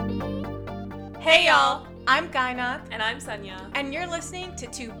Hey y'all! I'm Gainath, And I'm Sanya. and you're listening to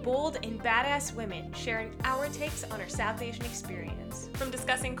two bold and badass women sharing our takes on our South Asian experience. From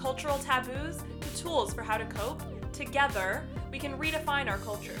discussing cultural taboos to tools for how to cope, together we can redefine our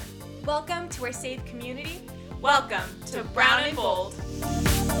culture. Welcome to our safe community. Welcome to Brown and Bold.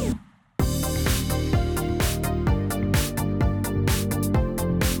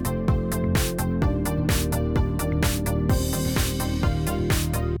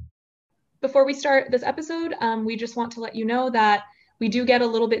 Before we start this episode, we just want to let you know that we do get a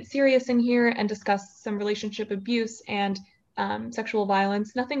little bit serious in here and discuss some relationship abuse and sexual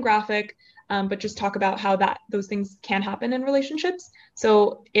violence. Nothing graphic, but just talk about how those things can happen in relationships.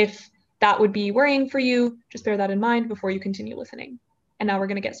 So if that would be worrying for you, just bear that in mind before you continue listening. And now we're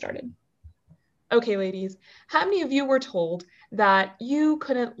going to get started. Okay, ladies, how many of you were told that you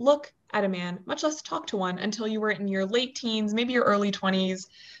couldn't look at a man, much less talk to one, until you were in your late teens, maybe your early 20s?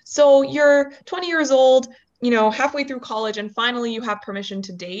 So you're 20 years old, halfway through college, and finally you have permission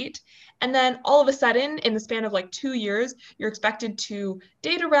to date. And then all of a sudden, in the span of like 2 years, you're expected to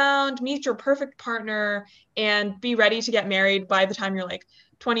date around, meet your perfect partner, and be ready to get married by the time you're like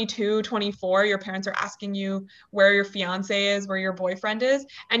 22, 24. Your parents are asking you where your fiance is, where your boyfriend is,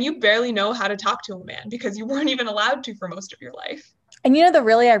 and you barely know how to talk to a man because you weren't even allowed to for most of your life. And the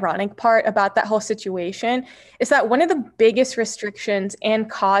really ironic part about that whole situation is that one of the biggest restrictions and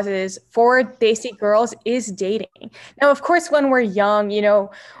causes for basic girls is dating. Now, of course, when we're young,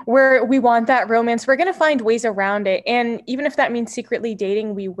 we want that romance, we're going to find ways around it. And even if that means secretly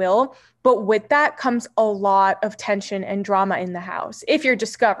dating, we will. But with that comes a lot of tension and drama in the house if you're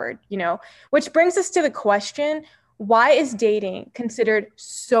discovered, which brings us to the question, why is dating considered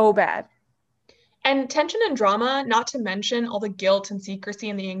so bad? And tension and drama, not to mention all the guilt and secrecy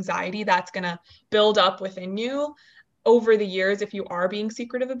and the anxiety that's going to build up within you over the years if you are being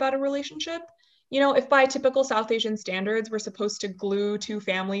secretive about a relationship. If by typical South Asian standards we're supposed to glue two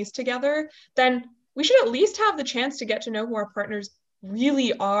families together, then we should at least have the chance to get to know who our partners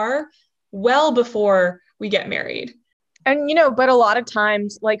really are well before we get married. And, but a lot of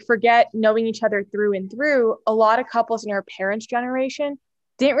times, forget knowing each other through and through, a lot of couples in our parents' generation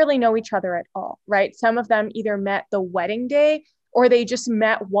didn't really know each other at all, right? Some of them either met the wedding day or they just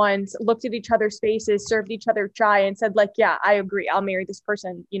met once, looked at each other's faces, served each other chai and said yeah, I agree. I'll marry this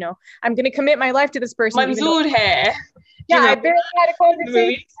person. I'm going to commit my life to this person. Manzoor hai. Yeah, I barely had a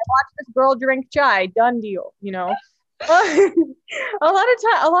conversation. I watched this girl drink chai. Done deal, a lot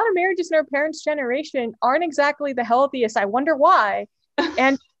of marriages in our parents' generation aren't exactly the healthiest. I wonder why.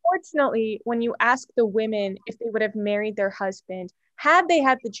 And fortunately, when you ask the women if they would have married their husband, had they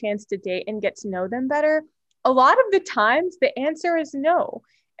had the chance to date and get to know them better, a lot of the times the answer is no.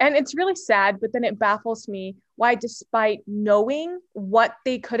 And it's really sad, but then it baffles me why, despite knowing what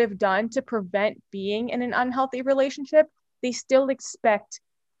they could have done to prevent being in an unhealthy relationship, they still expect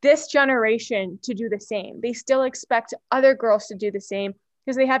this generation to do the same. They still expect other girls to do the same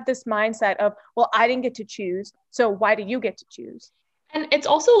because they have this mindset of, well, I didn't get to choose, so why do you get to choose? And it's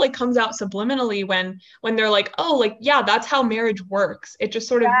also comes out subliminally when they're like, oh, yeah, that's how marriage works. It just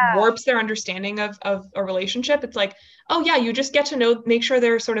sort of warps their understanding of a relationship. It's like, oh yeah, you just get to make sure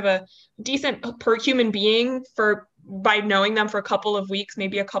they're sort of a decent human being by knowing them for a couple of weeks,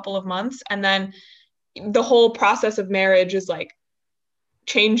 maybe a couple of months. And then the whole process of marriage is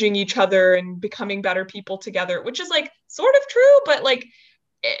changing each other and becoming better people together, which is sort of true, but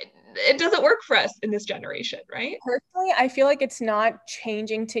it doesn't work for us in this generation, right? Personally, I feel like it's not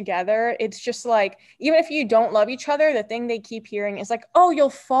changing together. It's just even if you don't love each other, the thing they keep hearing is oh, you'll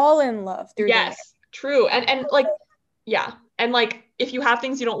fall in love through Yes, true. And yeah. And if you have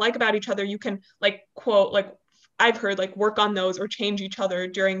things you don't like about each other, you can quote, I've heard work on those or change each other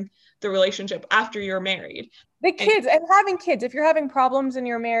during the relationship after you're married. The kids and having kids. If you're having problems in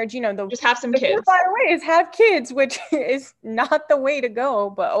your marriage, just have some kids. By the way, is have kids, which is not the way to go,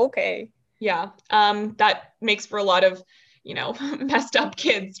 but okay. Yeah. That makes for a lot of, messed up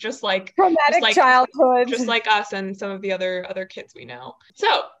kids, traumatic childhood, just like us and some of the other kids we know.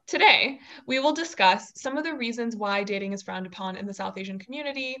 So today we will discuss some of the reasons why dating is frowned upon in the South Asian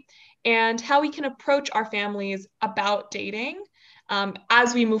community and how we can approach our families about dating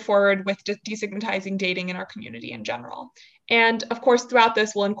as we move forward with destigmatizing dating in our community in general. And of course, throughout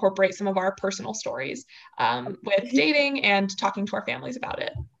this, we'll incorporate some of our personal stories with dating and talking to our families about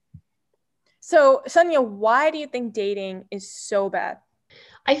it. So, Sanya, why do you think dating is so bad?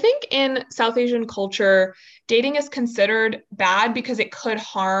 I think in South Asian culture, dating is considered bad because it could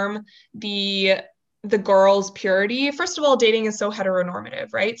harm the girl's purity. First of all, dating is so heteronormative,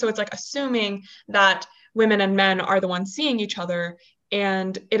 right? So it's assuming that women and men are the ones seeing each other,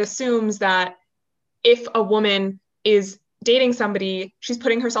 and it assumes that if a woman is dating somebody, she's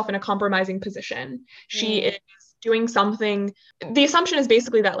putting herself in a compromising position. She is doing something. The assumption is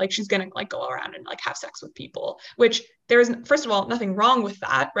basically that like she's gonna like go around and like have sex with people, which there is, first of all, nothing wrong with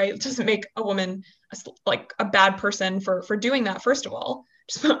that, right? It doesn't make a woman like a bad person for doing that, first of all.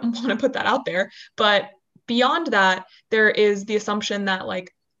 Just want to put that out there. But beyond that, there is the assumption that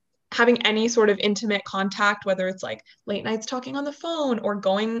like having any sort of intimate contact, whether it's like late nights talking on the phone or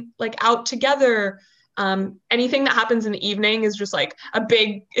going like out together, anything that happens in the evening is just like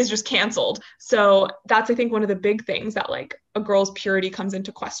is just canceled. So that's, I think, one of the big things that like a girl's purity comes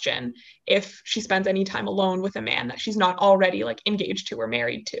into question if she spends any time alone with a man that she's not already like engaged to or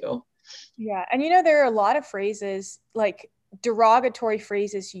married to. Yeah. And there are a lot of phrases, like derogatory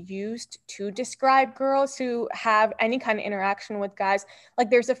phrases used to describe girls who have any kind of interaction with guys. Like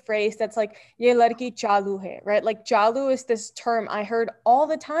there's a phrase that's like, ye ladki chalu hai, right? Like chalu is this term I heard all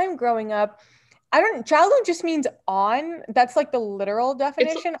the time growing up. Chalu just means on. That's like the literal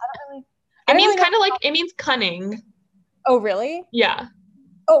definition. It means kind of like, it means cunning. Oh, really? Yeah.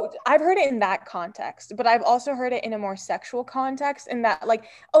 Oh, I've heard it in that context, but I've also heard it in a more sexual context, in that like,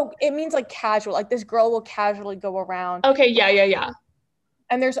 oh, it means like casual, like this girl will casually go around. Okay, yeah.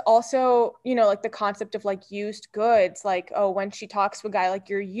 And there's also, like the concept of like used goods, like, oh, when she talks to a guy, like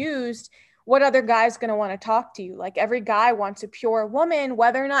you're used, what other guy's going to want to talk to you? Like every guy wants a pure woman,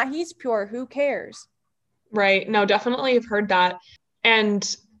 whether or not he's pure, who cares? Right. No, definitely I've heard that.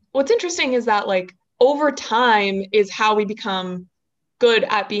 And what's interesting is that like over time is how we become good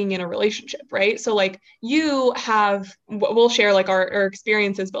at being in a relationship, right? So like we'll share like our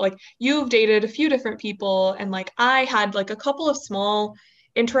experiences, but like you've dated a few different people, and like I had like a couple of small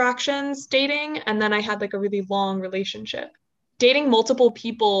interactions dating, and then I had like a really long relationship. Dating multiple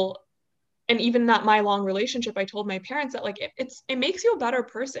people, and even that my long relationship, I told my parents that like it makes you a better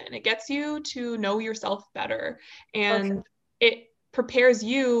person. It gets you to know yourself better, and it prepares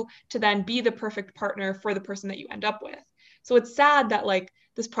you to then be the perfect partner for the person that you end up with. So it's sad that like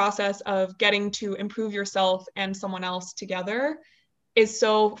this process of getting to improve yourself and someone else together is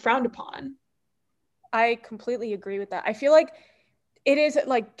so frowned upon. I completely agree with that. I feel like it is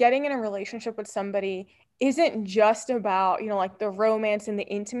like getting in a relationship with somebody isn't just about, like the romance and the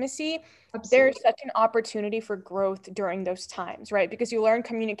intimacy. Absolutely. There's such an opportunity for growth during those times, right? Because you learn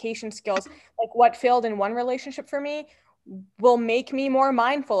communication skills. Like what failed in one relationship for me will make me more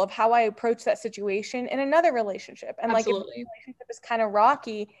mindful of how I approach that situation in another relationship. And Absolutely. Like if the relationship is kind of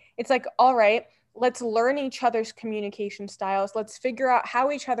rocky, it's like, all right, let's learn each other's communication styles. Let's figure out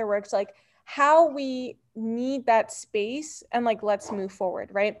how each other works, like how we need that space, and like, let's move forward,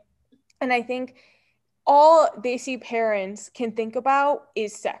 right? And I think all they see parents can think about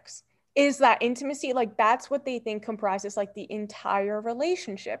is sex. Is that intimacy, like that's what they think comprises like the entire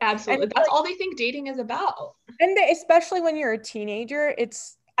relationship. Absolutely. And that's like all they think dating is about. And especially when you're a teenager,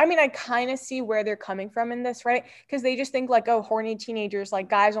 I kind of see where they're coming from in this, right? Because they just think like, oh, horny teenagers, like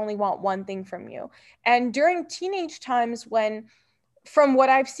guys only want one thing from you. And during teenage times, when, from what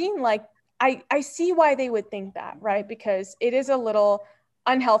I've seen, like I see why they would think that, right? Because it is a little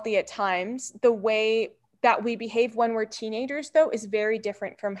unhealthy at times. The way that we behave when we're teenagers, though, is very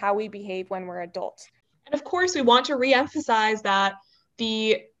different from how we behave when we're adults. And of course, we want to reemphasize that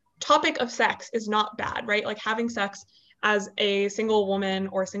the topic of sex is not bad, right? Like having sex as a single woman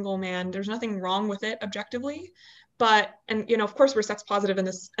or a single man, there's nothing wrong with it objectively. But, and of course, we're sex positive in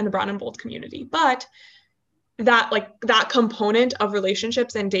the Brown and Bold community, but that component of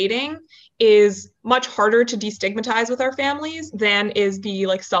relationships and dating is much harder to destigmatize with our families than is the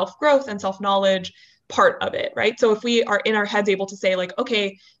like self-growth and self-knowledge part of it, right? So if we are in our heads able to say like,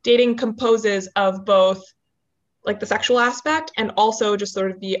 okay, dating composes of both like the sexual aspect and also just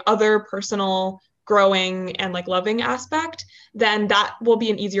sort of the other personal growing and like loving aspect, then that will be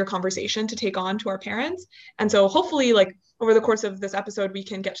an easier conversation to take on to our parents. And so hopefully like over the course of this episode, we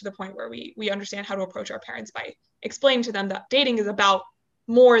can get to the point where we understand how to approach our parents by explaining to them that dating is about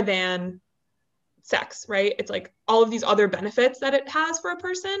more than sex, right? It's like all of these other benefits that it has for a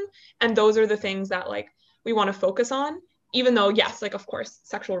person. And those are the things that like we want to focus on, even though, yes, like, of course,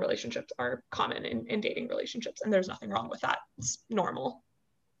 sexual relationships are common in dating relationships, and there's nothing wrong with that. It's normal.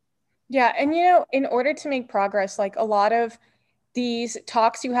 Yeah. And, in order to make progress, like a lot of these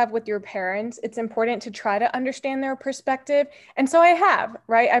talks you have with your parents, it's important to try to understand their perspective. And so I have,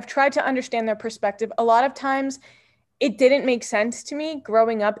 right? I've tried to understand their perspective. A lot of times it didn't make sense to me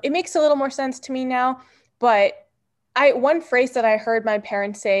growing up. It makes a little more sense to me now, but one phrase that I heard my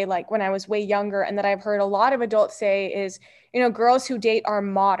parents say, like when I was way younger, and that I've heard a lot of adults say is, girls who date are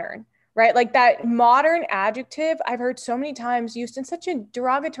modern, right? Like that modern adjective, I've heard so many times used in such a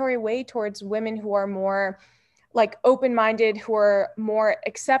derogatory way towards women who are more like open-minded, who are more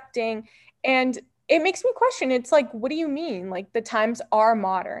accepting. And it makes me question, it's like, what do you mean? Like the times are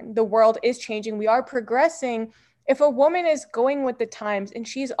modern, the world is changing, we are progressing. If a woman is going with the times and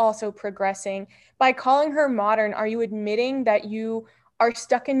she's also progressing, by calling her modern, are you admitting that you are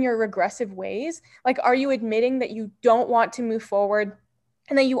stuck in your regressive ways? Like, are you admitting that you don't want to move forward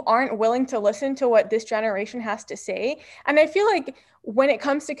and that you aren't willing to listen to what this generation has to say? And I feel like when it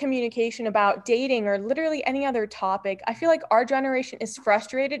comes to communication about dating or literally any other topic, I feel like our generation is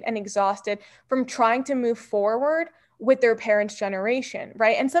frustrated and exhausted from trying to move forward with their parents' generation,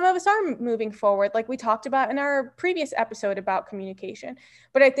 right? And some of us are moving forward, like we talked about in our previous episode about communication.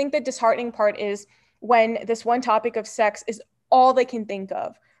 But I think the disheartening part is when this one topic of sex is all they can think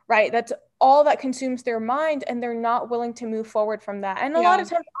of, right? That's all that consumes their mind, and they're not willing to move forward from that. And a lot of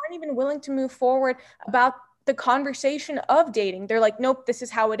times aren't even willing to move forward about the conversation of dating. They're like, nope, this is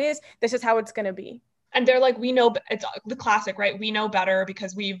how it is. This is how it's going to be. And they're like, we know, it's the classic, right? We know better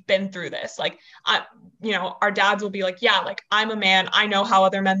because we've been through this. Like, our dads will be like, yeah, like I'm a man. I know how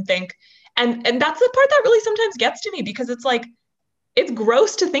other men think. And that's the part that really sometimes gets to me, because it's like, it's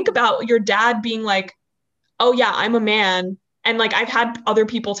gross to think about your dad being like, oh yeah, I'm a man. And like, I've had other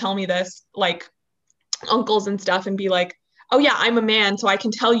people tell me this, like uncles and stuff, and be like, oh yeah, I'm a man, so I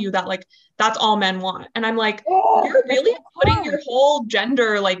can tell you that like that's all men want. And I'm like, you're really putting your whole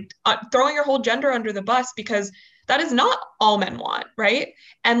gender, like throwing your whole gender under the bus, because that is not all men want, right?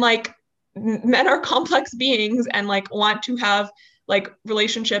 And like men are complex beings and like want to have like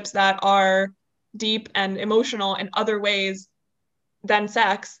relationships that are deep and emotional in other ways than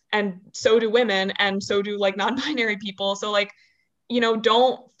sex, and so do women, and so do like non-binary people. So like,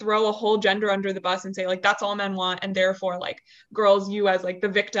 don't throw a whole gender under the bus and say like that's all men want, and therefore like girls, you as like the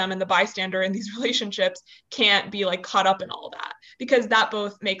victim and the bystander in these relationships can't be like caught up in all that, because that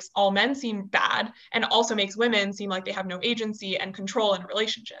both makes all men seem bad and also makes women seem like they have no agency and control in a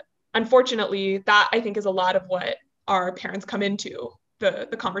relationship. Unfortunately, that I think is a lot of what our parents come into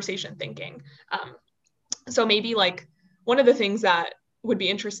the conversation thinking. So maybe like one of the things that would be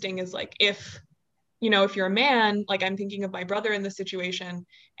interesting is like if you're a man, like I'm thinking of my brother in this situation,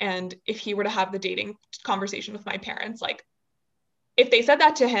 and if he were to have the dating conversation with my parents, like if they said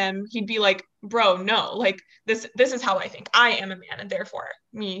that to him, he'd be like, bro, no, like this is how I think. I am a man, and therefore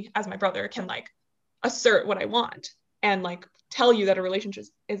me as my brother can like assert what I want and like tell you that a relationship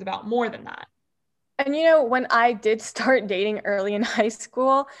is about more than that. And when I did start dating early in high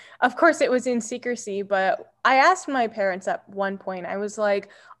school, of course it was in secrecy, but I asked my parents at one point, I was like,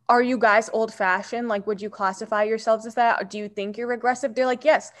 are you guys old fashioned? Like, would you classify yourselves as that? Or do you think you're regressive? They're like,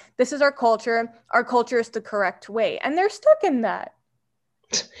 yes, this is our culture. Our culture is the correct way. And they're stuck in that.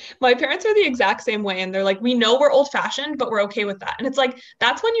 My parents are the exact same way. And they're like, we know we're old fashioned, but we're okay with that. And it's like,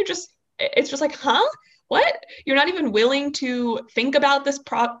 that's when it's just like, huh? What? You're not even willing to think about this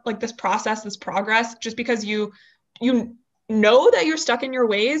process, this progress, just because you know that you're stuck in your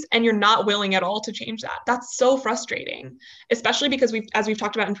ways and you're not willing at all to change that. That's so frustrating, especially because as we've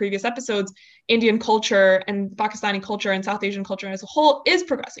talked about in previous episodes, Indian culture and Pakistani culture and South Asian culture as a whole is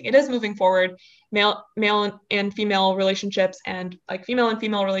progressing. It is moving forward. Male and female relationships, and like female and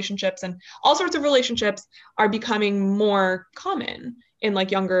female relationships, and all sorts of relationships are becoming more common in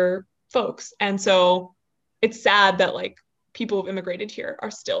like younger folks. And so it's sad that like people who've immigrated here are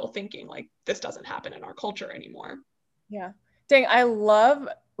still thinking like this doesn't happen in our culture anymore. Yeah. Dang, I love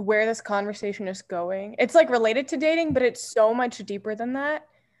where this conversation is going. It's like related to dating, but it's so much deeper than that.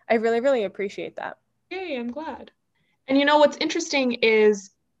 I really, really appreciate that. Yay, I'm glad. And what's interesting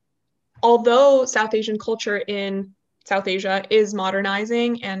is, although South Asian culture in South Asia is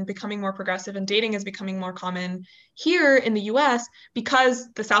modernizing and becoming more progressive, and dating is becoming more common here in the US,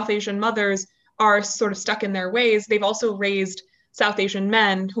 because the South Asian mothers are sort of stuck in their ways, they've also raised South Asian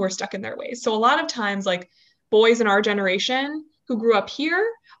men who are stuck in their ways. So a lot of times, like boys in our generation who grew up here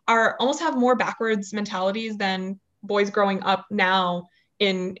almost have more backwards mentalities than boys growing up now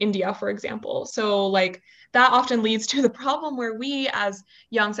in India, for example. So like that often leads to the problem where we as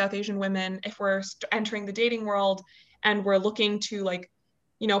young South Asian women, if we're entering the dating world and we're looking to like,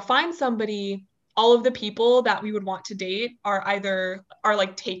 find somebody, all of the people that we would want to date are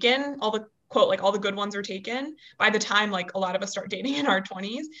like taken, all the quote, like all the good ones are taken by the time like a lot of us start dating in our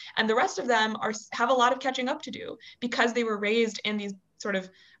 20s, and the rest of them have a lot of catching up to do, because they were raised in these sort of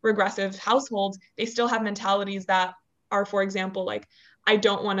regressive households. They still have mentalities that are, for example, like, I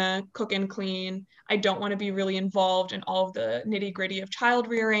don't want to cook and clean. I don't want to be really involved in all of the nitty gritty of child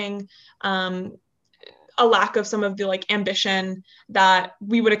rearing. a lack of some of the like ambition that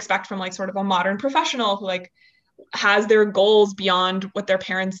we would expect from like sort of a modern professional who like has their goals beyond what their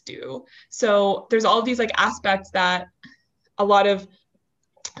parents do. So there's all of these like aspects that a lot of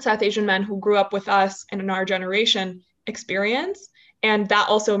South Asian men who grew up with us and in our generation experience. And that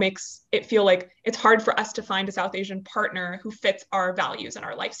also makes it feel like it's hard for us to find a South Asian partner who fits our values and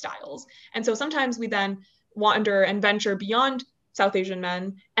our lifestyles. And so sometimes we then wander and venture beyond South Asian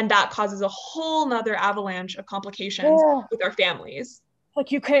men, and that causes a whole nother avalanche of complications with our families. Like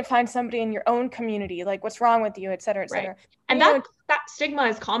you couldn't find somebody in your own community, like what's wrong with you, et cetera, et cetera. Right. And that stigma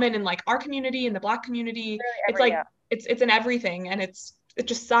is common in like our community, in the Black community. It's like, it's in everything. And it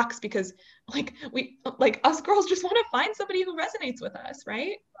just sucks because like us girls just want to find somebody who resonates with us,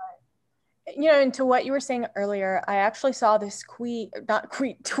 right? And to what you were saying earlier, I actually saw this tweet from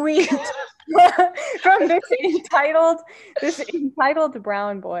this entitled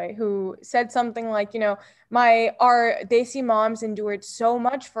brown boy who said something like, our Desi moms endured so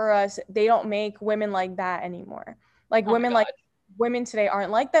much for us, they don't make women like that anymore. Like women today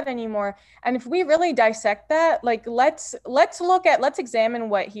aren't like that anymore. And if we really dissect that, like let's examine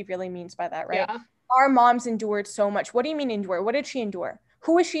what he really means by that, right? Yeah. Our moms endured so much. What do you mean endure? What did she endure?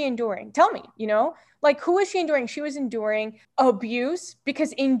 Who is she enduring? Tell me, like who is she enduring? She was enduring abuse,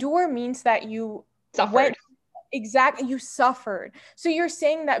 because endure means that you suffered. You suffered. So you're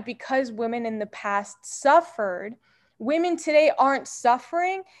saying that because women in the past suffered, women today aren't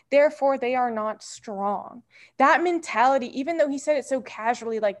suffering, therefore they are not strong. That mentality, even though he said it so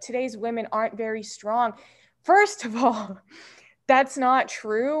casually, like today's women aren't very strong. First of all, that's not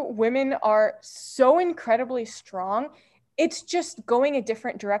true. Women are so incredibly strong. It's just going a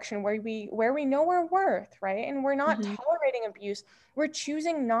different direction where we know our worth, right? And we're not tolerating abuse. We're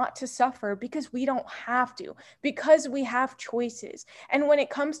choosing not to suffer because we don't have to, because we have choices. And when it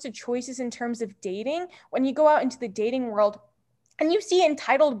comes to choices in terms of dating, when you go out into the dating world and you see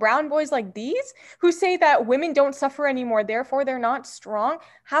entitled brown boys like these who say that women don't suffer anymore, therefore they're not strong,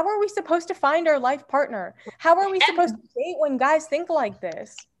 how are we supposed to find our life partner? How are we supposed to date when guys think like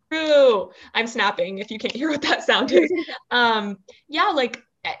this? True. I'm snapping if you can't hear what that sound is. Like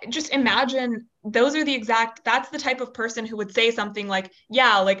just imagine that's the type of person who would say something like,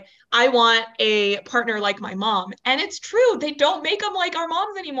 like I want a partner like my mom. And it's true. They don't make them like our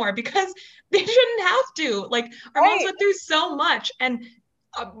moms anymore because they shouldn't have to. Like our moms went through so much, and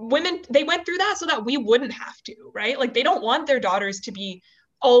women, they went through that so that we wouldn't have to, right? Like they don't want their daughters to be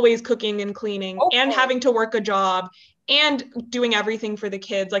always cooking and cleaning and having to work a job and doing everything for the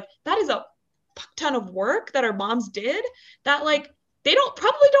kids. Like that is a ton of work that our moms did that like they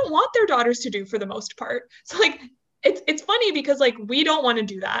probably don't want their daughters to do for the most part. So like it's funny because like we don't want to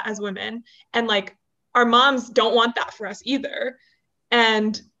do that as women, and like our moms don't want that for us either.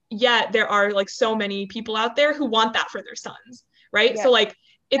 And yet there are like so many people out there who want that for their sons, right? Yeah. So like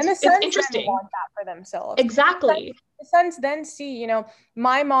it's interesting. Want that for themselves. Exactly. The sons then see,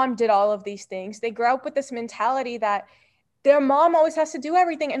 my mom did all of these things. They grow up with this mentality that their mom always has to do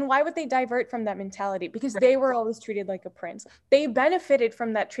everything. And why would they divert from that mentality? Because they were always treated like a prince. They benefited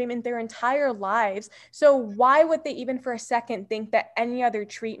from that treatment their entire lives. So why would they even for a second think that any other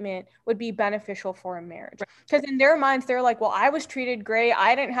treatment would be beneficial for a marriage? Because in their minds, they're like, well, I was treated great.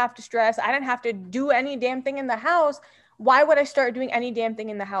 I didn't have to stress. I didn't have to do any damn thing in the house. Why would I start doing any damn thing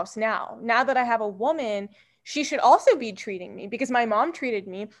in the house now? Now that I have a woman, she should also be treating me because my mom treated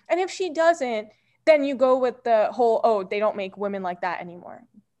me. And if she doesn't, then you go with the whole, they don't make women like that anymore.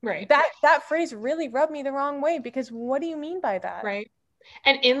 Right. That phrase really rubbed me the wrong way, because what do you mean by that? Right.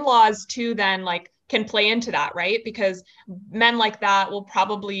 And in-laws too then like can play into that, right? Because men like that will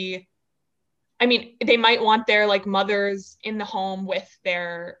probably, they might want their like mothers in the home with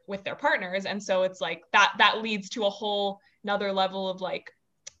their partners. And so it's like that leads to a whole another level of like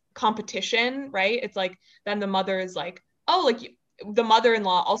competition, right? It's like then the mother is like, the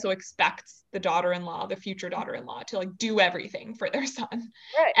mother-in-law also expects the daughter-in-law, the future daughter-in-law, to like do everything for their son.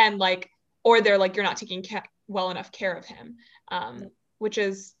 Right. And like, or they're like, you're not taking well enough care of him, which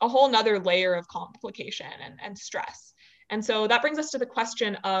is a whole nother layer of complication and stress. And so that brings us to the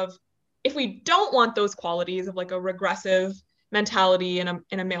question of, if we don't want those qualities of like a regressive mentality in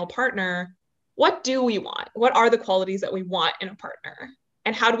a male partner, what do we want? What are the qualities that we want in a partner?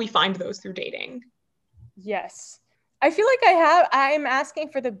 And how do we find those through dating? Yes. I feel like I'm asking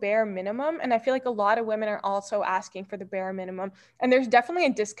for the bare minimum, and I feel like a lot of women are also asking for the bare minimum. And there's definitely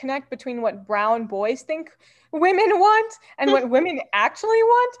a disconnect between what brown boys think women want and what women actually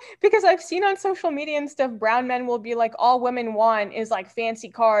want, because I've seen on social media and stuff, brown men will be like, all women want is like fancy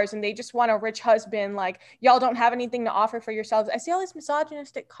cars and they just want a rich husband, like y'all don't have anything to offer for yourselves. I see all these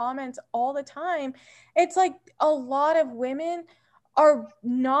misogynistic comments all the time. It's like a lot of women are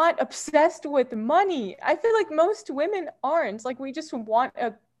not obsessed with money. I feel like most women aren't. Like, we just want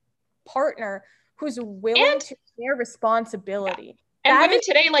a partner who's willing to share responsibility. And women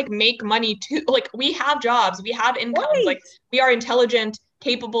today like make money too. Like, we have jobs, we have incomes, right. Like, we are intelligent,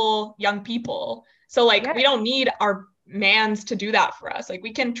 capable young people. So like, we don't need our mans to do that for us. Like,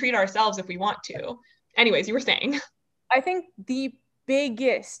 we can treat ourselves if we want to. Anyways, you were saying. I think the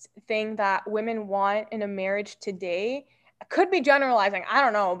biggest thing that women want in a marriage today, could be generalizing, I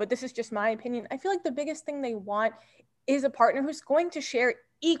don't know, but this is just my opinion. I feel like the biggest thing they want is a partner who's going to share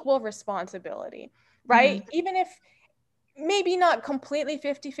equal responsibility, right? Even if maybe not completely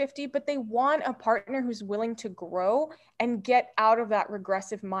 50-50, but they want a partner who's willing to grow and get out of that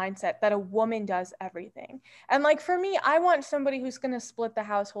regressive mindset that a woman does everything. And like, for me, I want somebody who's going to split the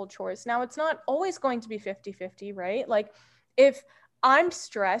household chores. Now, it's not always going to be 50-50, right? Like, if I'm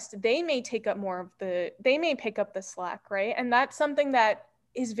stressed, they may pick up the slack, right? And that's something that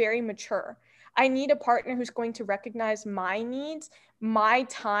is very mature. I need a partner who's going to recognize my needs, my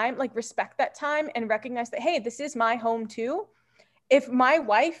time, like respect that time and recognize that, hey, this is my home too. If my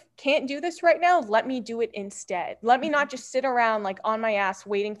wife can't do this right now, let me do it instead. Let me not just sit around like on my ass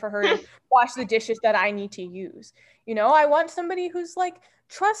waiting for her to wash the dishes that I need to use. You know, I want somebody who's like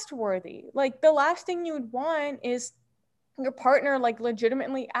trustworthy. Like, the last thing you would want is your partner like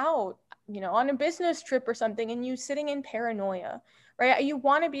legitimately out, you know, on a business trip or something, and you sitting in paranoia, right? You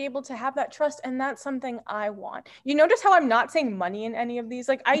want to be able to have that trust, and that's something I want. You notice how I'm not saying money in any of these?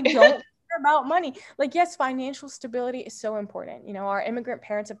 Like, I don't care about money. Like, yes, financial stability is so important. You know, our immigrant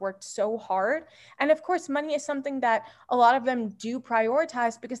parents have worked so hard, and of course, money is something that a lot of them do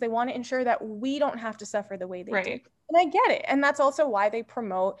prioritize because they want to ensure that we don't have to suffer the way they do. And I get it. And that's also why they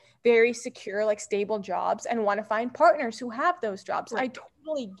promote very secure, like stable jobs and want to find partners who have those jobs. I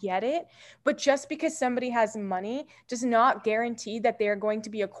totally get it. But just because somebody has money does not guarantee that they're going to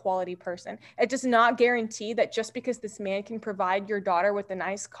be a quality person. It does not guarantee that just because this man can provide your daughter with a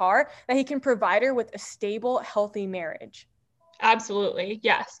nice car, that he can provide her with a stable, healthy marriage. Absolutely.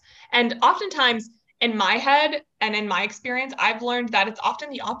 Yes. And oftentimes, in my head and in my experience, I've learned that it's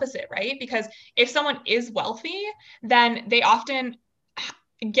often the opposite, right? Because if someone is wealthy, then they often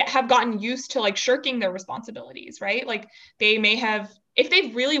have gotten used to like shirking their responsibilities, right? Like, they may have, if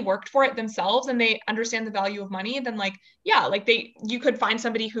they've really worked for it themselves and they understand the value of money, then like, yeah, like you could find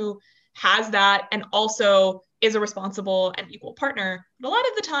somebody who has that and also is a responsible and equal partner. But a lot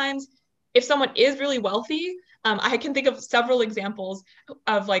of the times, if someone is really wealthy, I can think of several examples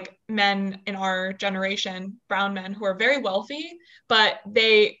of like men in our generation, brown men, who are very wealthy, but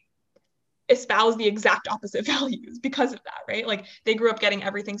they espouse the exact opposite values because of that, right? Like, they grew up getting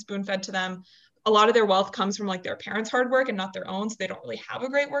everything spoon-fed to them. A lot of their wealth comes from like their parents' hard work and not their own, so they don't really have a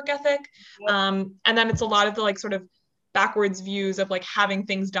great work ethic. And then it's a lot of the like sort of backwards views of like having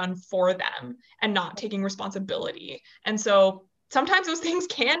things done for them and not taking responsibility. And so sometimes those things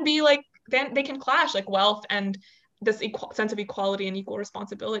can be like, then they can clash, like wealth and this sense of equality and equal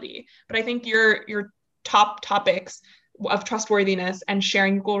responsibility. But I think your top topics of trustworthiness and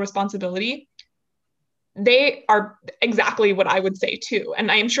sharing equal responsibility, they are exactly what I would say too.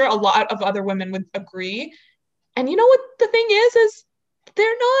 And I am sure a lot of other women would agree. And you know what the thing is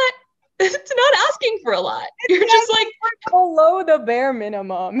they're not, it's not asking for a lot. You're just like below the bare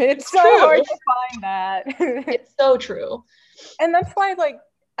minimum. It's so hard to find that. It's so true. And that's why, like,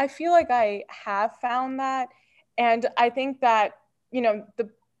 I feel like I have found that. And I think that, you know,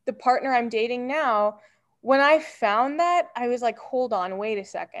 the partner I'm dating now, when I found that, I was like, hold on, wait a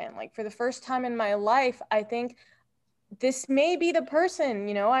second. Like, for the first time in my life, I think this may be the person,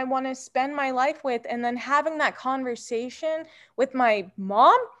 you know, I want to spend my life with. And then having that conversation with my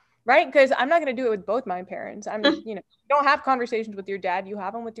mom, right? Because I'm not going to do it with both my parents. You know, you don't have conversations with your dad, you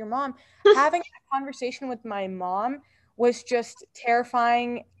have them with your mom. Having that conversation with my mom was just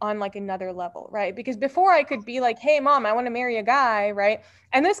terrifying on like another level, right? Because before I could be like, hey mom, I want to marry a guy, right?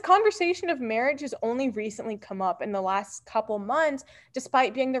 And this conversation of marriage has only recently come up in the last couple months,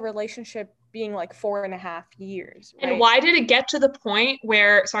 despite being the relationship being like 4.5 years. Right? And why did it get to the point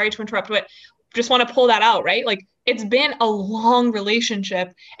where, sorry to interrupt, but just want to pull that out, right? Like, it's been a long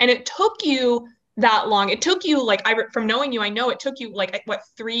relationship and it took you that long. It took you like, from knowing you, I know it took you like, what,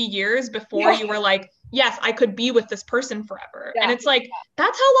 3 years before you were like, yes, I could be with this person forever. Yeah. And it's like,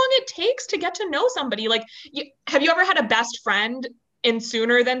 that's how long it takes to get to know somebody. Like, have you ever had a best friend in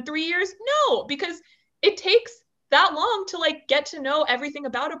sooner than 3 years? No, because it takes that long to like get to know everything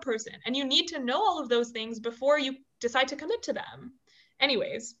about a person. And you need to know all of those things before you decide to commit to them.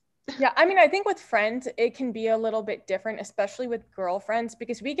 Anyways. Yeah, I mean, I think with friends, it can be a little bit different, especially with girlfriends,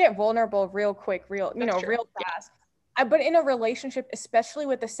 because we get vulnerable real quick, real fast. But in a relationship, especially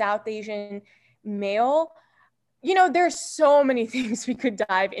with a South Asian male, there's so many things we could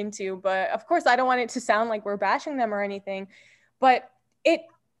dive into, but of course, I don't want it to sound like we're bashing them or anything. But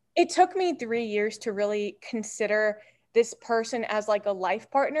it took me 3 years to really consider this person as like a life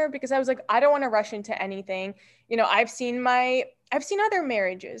partner, because I was like, I don't want to rush into anything. I've seen other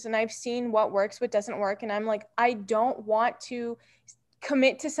marriages and I've seen what works, what doesn't work. And I'm like, I don't want to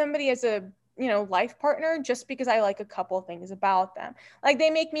commit to somebody as a, life partner just because I like a couple things about them. Like, they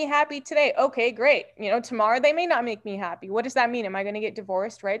make me happy today. Okay, great. Tomorrow they may not make me happy. What does that mean? Am I going to get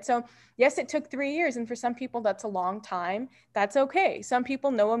divorced? Right. So yes, it took 3 years. And for some people, that's a long time. That's okay. Some people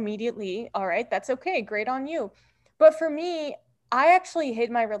know immediately. All right. That's okay. Great on you. But for me, I actually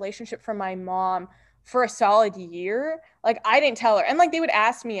hid my relationship from my mom for a solid year. Like, I didn't tell her. And like, they would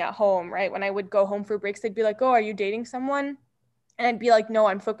ask me at home, right? When I would go home for breaks, they'd be like, oh, are you dating someone? And I'd be like, no,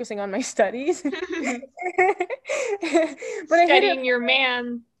 I'm focusing on my studies. But studying your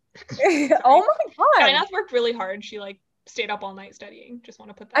man. Oh my God. Kainath worked really hard. She like stayed up all night studying. Just want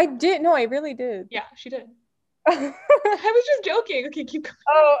to put that. I did. No, I really did. Yeah, she did. I was just joking. Okay, keep going.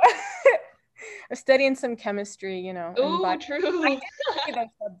 Oh, I'm studying some chemistry, Oh, true. I did study that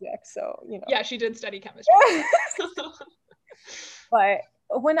subject, so, Yeah, she did study chemistry. But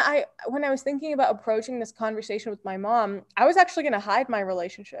when I was thinking about approaching this conversation with my mom, I was actually going to hide my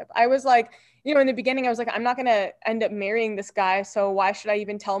relationship. I was like, in the beginning, I was like, I'm not going to end up marrying this guy, so why should I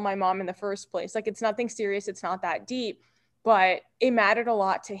even tell my mom in the first place? Like, it's nothing serious. It's not that deep. But it mattered a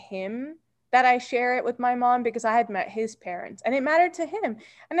lot to him that I share it with my mom, because I had met his parents and it mattered to him.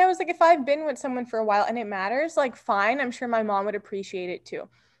 And I was like, if I've been with someone for a while and it matters, like, fine, I'm sure my mom would appreciate it too.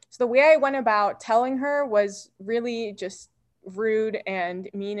 So the way I went about telling her was really just rude and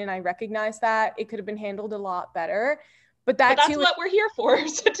mean. And I recognize that it could have been handled a lot better. But that's what we're here for,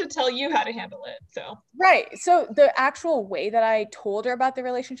 to tell you how to handle it. So right. So the actual way that I told her about the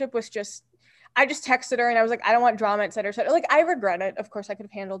relationship was I just texted her and I was like, I don't want drama, et cetera, et cetera. Like, I regret it. Of course, I could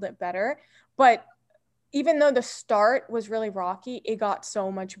have handled it better. But even though the start was really rocky, it got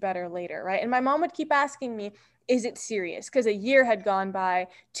so much better later, right? And my mom would keep asking me, is it serious? Because a year had gone by,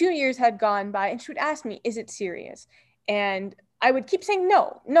 2 years had gone by, and she would ask me, is it serious? And I would keep saying,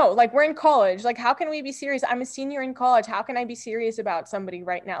 no, like, we're in college. Like, how can we be serious? I'm a senior in college. How can I be serious about somebody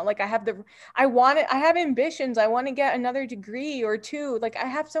right now? Like, I have ambitions. I want to get another degree or 2. Like, I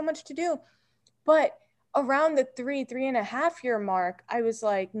have so much to do. But around the 3.5 year mark, I was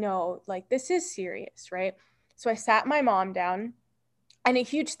like, no, like, this is serious, right? So I sat my mom down, and a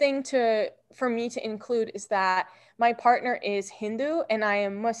huge thing for me to include is that my partner is Hindu and I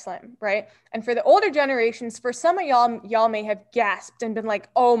am Muslim, right? And for the older generations, for some of y'all may have gasped and been like,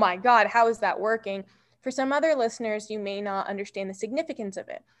 oh my God, how is that working? For some other listeners, you may not understand the significance of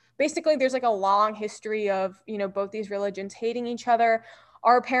it. Basically, there's like a long history of, both these religions hating each other.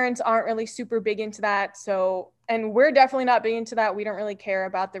 Our parents aren't really super big into that. So, and we're definitely not big into that. We don't really care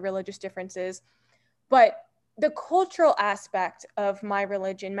about the religious differences. But the cultural aspect of my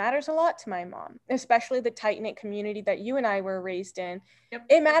religion matters a lot to my mom, especially the tight-knit community that you and I were raised in. Yep.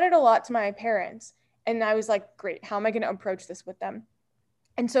 It mattered a lot to my parents. And I was like, great, how am I going to approach this with them?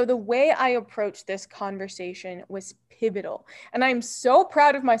 And so the way I approached this conversation was pivotal. And I'm so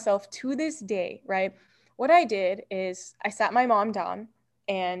proud of myself to this day, right? What I did is I sat my mom down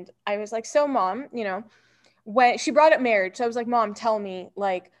and I was like, so Mom, when she brought up marriage, so I was like, Mom, tell me,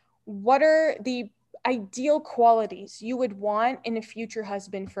 like, what are the ideal qualities you would want in a future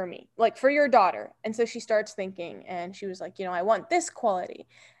husband for me, like for your daughter? And so she starts thinking and she was like, I want this quality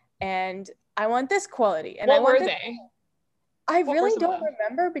and I want this quality. And what were they? I really don't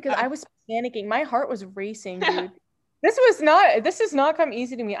remember because I was panicking. My heart was racing, dude. This has not come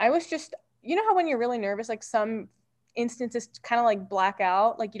easy to me. I was just, how when you're really nervous, like some instances kind of like black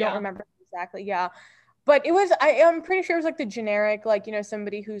out, like you don't remember exactly. Yeah. But I'm pretty sure it was like the generic, like,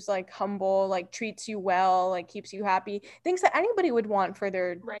 somebody who's like humble, like treats you well, like keeps you happy, things that anybody would want for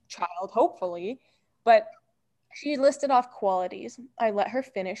their child, hopefully. But she listed off qualities. I let her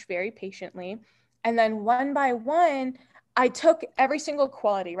finish very patiently. And then one by one, I took every single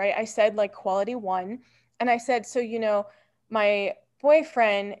quality, right? I said like quality 1. And I said, so, my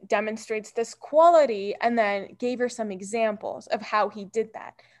boyfriend demonstrates this quality, and then gave her some examples of how he did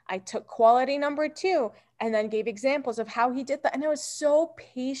that. I took quality number 2 and then gave examples of how he did that. And I was so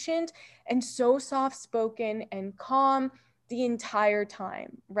patient and so soft-spoken and calm the entire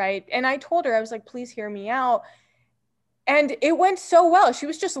time, right? And I told her, I was like, please hear me out. And it went so well. She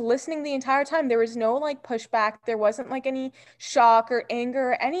was just listening the entire time. There was no like pushback. There wasn't like any shock or anger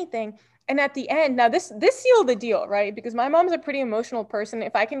or anything. And at the end, now this sealed the deal, right? Because my mom's a pretty emotional person.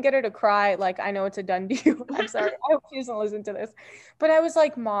 If I can get her to cry, like I know it's a done deal. I'm sorry. I hope she doesn't listen to this. But I was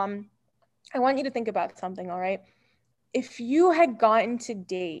like, Mom, I want you to think about something, all right? If you had gotten to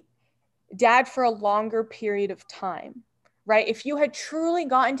date Dad for a longer period of time, right? If you had truly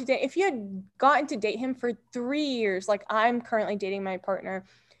gotten to date, if you had gotten to date him for 3 years, like I'm currently dating my partner,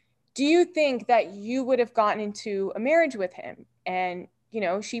 do you think that you would have gotten into a marriage with him? And, you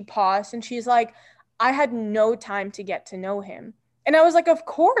know, she paused and she's like, I had no time to get to know him. And I was like, of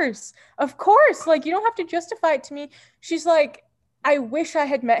course, like, you don't have to justify it to me. She's like, I wish I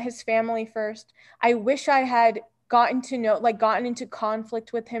had met his family first. I wish I had gotten into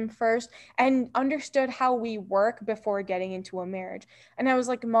conflict with him first and understood how we work before getting into a marriage. And I was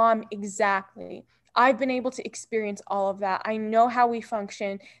like, Mom, exactly. I've been able to experience all of that. I know how we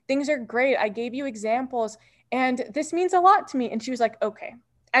function. Things are great. I gave you examples and this means a lot to me. And she was like, okay.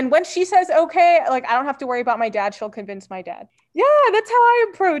 And when she says, okay, like, I don't have to worry about my dad, she'll convince my dad. Yeah, that's how I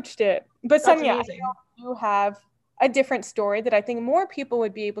approached it. But Sonia, I know you have a different story that I think more people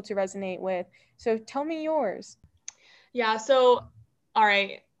would be able to resonate with. So tell me yours. Yeah, so, all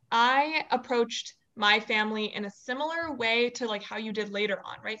right, I approached my family in a similar way to like how you did later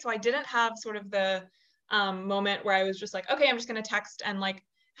on, right? So I didn't have sort of the moment where I was just like, okay, I'm just going to text and like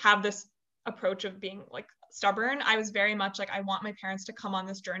have this approach of being like stubborn. I was very much like, I want my parents to come on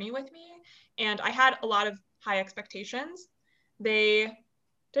this journey with me. And I had a lot of high expectations. They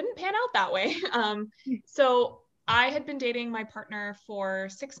didn't pan out that way. So I had been dating my partner for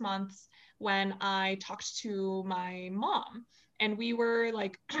 6 months when I talked to my mom, and we were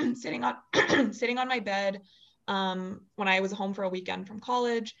like sitting on my bed when I was home for a weekend from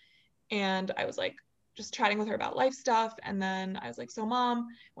college, and I was like just chatting with her about life stuff. And then I was like, so Mom,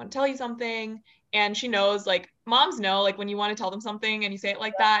 I want to tell you something. And she knows, like moms know, like when you want to tell them something and you say it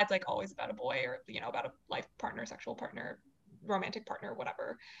like that, it's like always about a boy or, you know, about a life partner, sexual partner, romantic partner,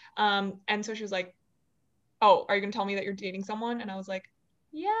 whatever. And so she was like, oh, are you gonna tell me that you're dating someone? And I was like,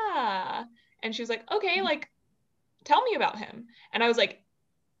 yeah. And she was like, okay, like tell me about him. And I was like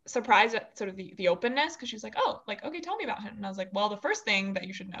surprised at sort of the openness, because she was like, oh, like, okay, tell me about him. And I was like, well, the first thing that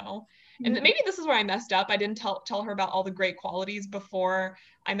you should know, and maybe this is where I messed up, I didn't tell her about all the great qualities before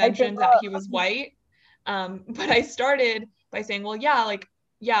I mentioned that he was white. But I started by saying, well, yeah, like,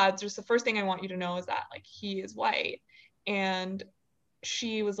 yeah, it's just the first thing I want you to know is that like he is white. And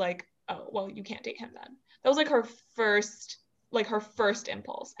she was like, oh, well, you can't date him then. That was like her first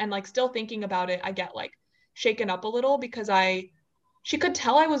impulse. And like still thinking about it, I get like shaken up a little, because she could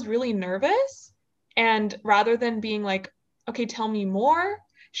tell I was really nervous. And rather than being like, okay, tell me more,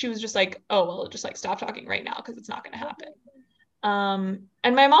 she was just like, oh, well, just like stop talking right now, because it's not going to happen.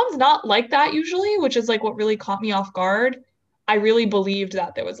 And my mom's not like that usually, which is like what really caught me off guard. I really believed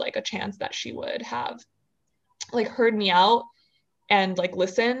that there was like a chance that she would have like heard me out and like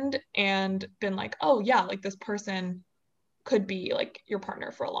listened and been like, oh yeah, like this person could be like your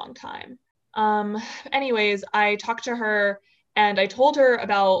partner for a long time. Anyways, I talked to her and I told her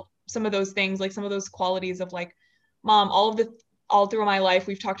about some of those things, like some of those qualities of like, Mom, all through my life,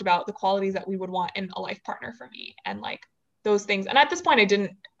 we've talked about the qualities that we would want in a life partner for me, and like those things. And at this point, I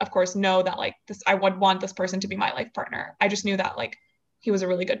didn't, of course, know that like I would want this person to be my life partner. I just knew that like he was a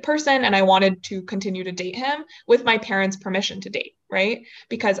really good person and I wanted to continue to date him with my parents' permission to date, right?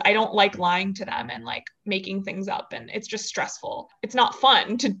 Because I don't like lying to them and like making things up, and it's just stressful. It's not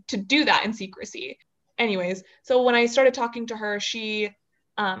fun to do that in secrecy. Anyways, so when I started talking to her, she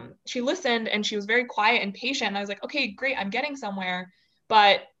listened and she was very quiet and patient. And I was like, okay, great, I'm getting somewhere.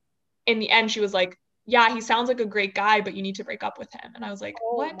 But in the end, she was like, yeah, he sounds like a great guy, but you need to break up with him. And I was like,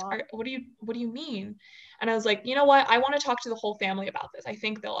 what do you mean? And I was like, you know what? I want to talk to the whole family about this. I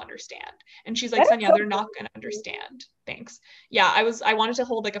think they'll understand. And she's like, Sonia, they're not going to understand. Thanks. Yeah, I wanted to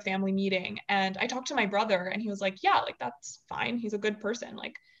hold like a family meeting, and I talked to my brother and he was like, yeah, like that's fine. He's a good person.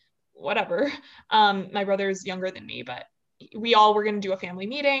 Like whatever. My brother's younger than me, but we all were going to do a family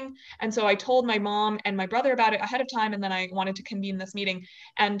meeting. And so I told my mom and my brother about it ahead of time. And then I wanted to convene this meeting.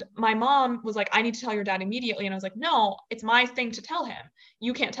 And my mom was like, I need to tell your dad immediately. And I was like, no, it's my thing to tell him.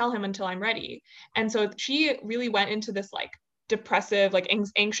 You can't tell him until I'm ready. And so she really went into this like depressive, like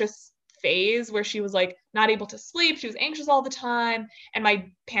anxious phase where she was like not able to sleep. She was anxious all the time. And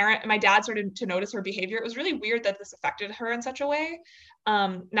my dad started to notice her behavior. It was really weird that this affected her in such a way.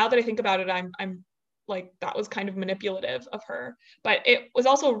 Now that I think about it, I'm like, that was kind of manipulative of her, but it was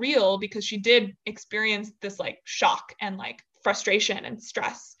also real because she did experience this like shock and like frustration and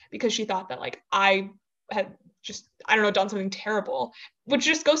stress because she thought that like I had just, I don't know, done something terrible, which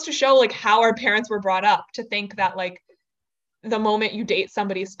just goes to show like how our parents were brought up to think that like the moment you date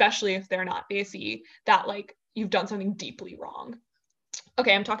somebody, especially if they're not BASE, that like you've done something deeply wrong.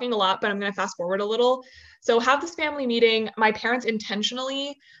 Okay, I'm talking a lot, but I'm going to fast forward a little. So have this family meeting. My parents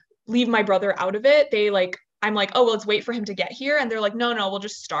intentionally leave my brother out of it. I'm like, oh, well, let's wait for him to get here. And they're like, no, we'll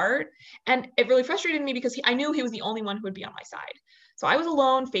just start. And it really frustrated me because I knew he was the only one who would be on my side. So I was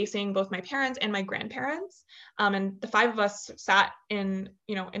alone facing both my parents and my grandparents. And the 5 of us sat in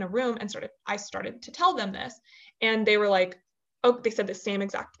a room and I started to tell them this. And they were like, oh, they said the same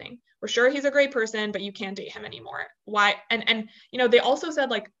exact thing. We're sure he's a great person, but you can't date him anymore. Why? And they also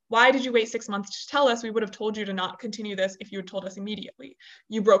said like, why did you wait 6 months to tell us? We would have told you to not continue this if you had told us immediately.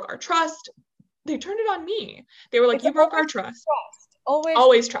 You broke our trust. They turned it on me. They were like, you broke our trust.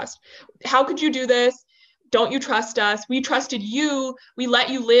 Always trust. How could you do this? Don't you trust us? We trusted you. We let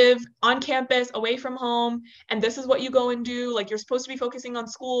you live on campus away from home. And this is what you go and do. Like, you're supposed to be focusing on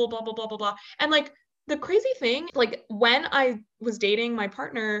school, blah, blah, blah, blah, blah. And like, the crazy thing, like when I was dating my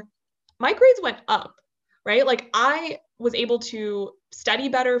partner, my grades went up, right? Like I was able to study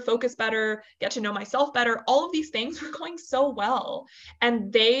better, focus better, get to know myself better. All of these things were going so well.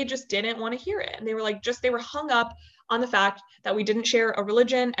 And they just didn't want to hear it. And they were like, they were hung up on the fact that we didn't share a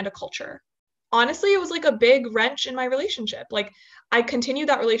religion and a culture. Honestly, it was like a big wrench in my relationship. Like I continued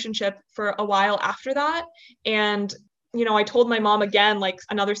that relationship for a while after that. And, I told my mom again, like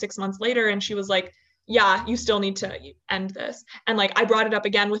another 6 months later, and she was like, yeah, you still need to end this. And like, I brought it up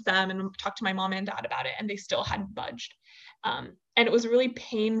again with them and talked to my mom and dad about it, and they still hadn't budged. And it was a really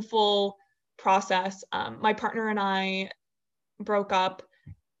painful process. My partner and I broke up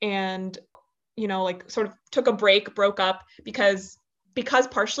and, like sort of took a break, broke up because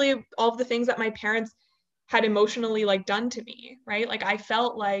partially all of the things that my parents had emotionally like done to me, right? Like I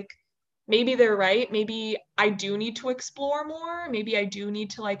felt like maybe they're right. Maybe I do need to explore more. Maybe I do need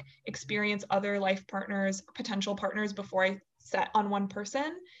to like experience other life partners, potential partners before I set on one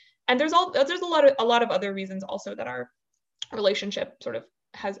person. And there's a lot of other reasons also that our relationship sort of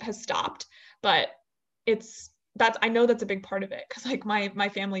has stopped. But I know that's a big part of it because like my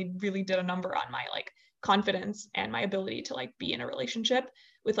family really did a number on my like confidence and my ability to like be in a relationship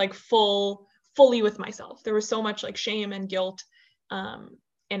with like fully with myself. There was so much like shame and guilt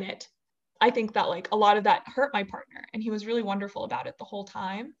in it. I think that like a lot of that hurt my partner, and he was really wonderful about it the whole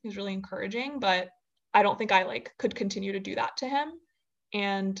time. He was really encouraging, but I don't think I like could continue to do that to him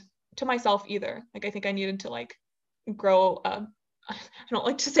and to myself either. Like I think I needed to like grow I don't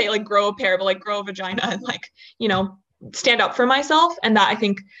like to say like grow a pair, but like grow a vagina and like, stand up for myself. And that I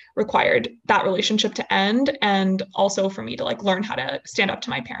think required that relationship to end, and also for me to like learn how to stand up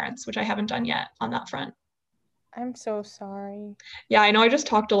to my parents, which I haven't done yet on that front. I'm so sorry. Yeah, I know I just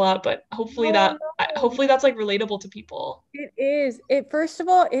talked a lot, but hopefully that's like relatable to people. It is. First of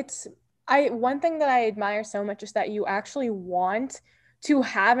all, one thing that I admire so much is that you actually want to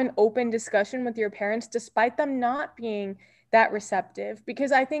have an open discussion with your parents despite them not being that receptive,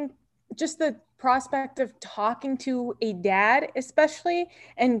 because I think just the prospect of talking to a dad, especially,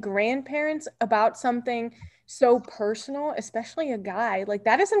 and grandparents about something so personal, especially a guy, like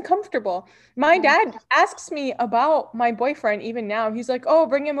that is uncomfortable. My dad asks me about my boyfriend even now. He's like, oh,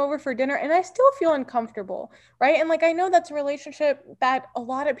 bring him over for dinner. And I still feel uncomfortable, right? And like, I know that's a relationship that a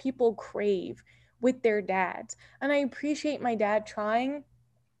lot of people crave with their dads. And I appreciate my dad trying,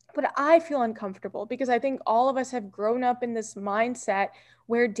 but I feel uncomfortable because I think all of us have grown up in this mindset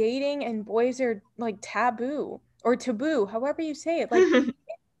where dating and boys are like taboo, however you say it. Like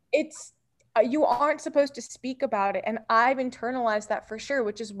it's, you aren't supposed to speak about it. And I've internalized that for sure,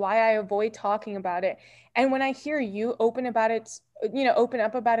 which is why I avoid talking about it. And when I hear you open up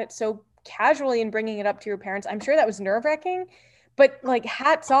about it so casually and bringing it up to your parents, I'm sure that was nerve-wracking, but like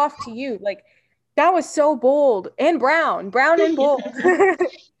hats off to you. Like that was so bold and brown and bold.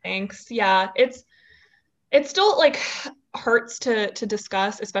 Thanks. Yeah. It's still like hurts to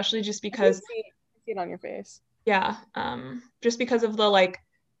discuss, especially just because I see it on your face. Yeah. Just because of the like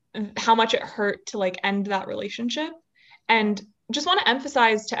how much it hurt to like end that relationship. And just want to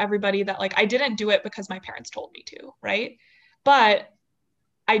emphasize to everybody that like I didn't do it because my parents told me to, right? But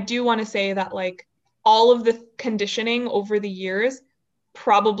I do want to say that like all of the conditioning over the years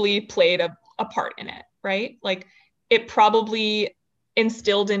probably played a part in it, right? Like it probably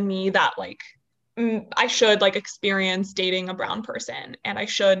instilled in me that like I should like experience dating a brown person, and I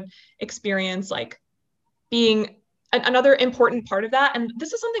should experience like being another important part of that. And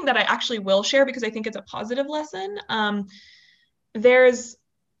this is something that I actually will share because I think it's a positive lesson. There's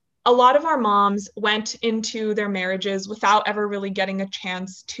a lot of our moms went into their marriages without ever really getting a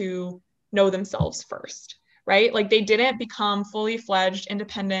chance to know themselves first, right? Like they didn't become fully fledged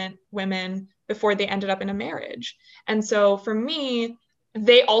independent women before they ended up in a marriage. And so for me,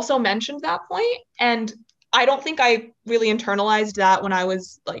 they also mentioned that point, and I don't think I really internalized that when I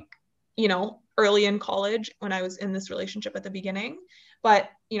was like, you know, early in college when I was in this relationship at the beginning. But,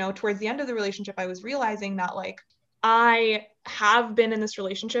 you know, towards the end of the relationship, I was realizing that like I have been in this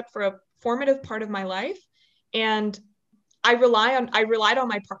relationship for a formative part of my life, and I relied on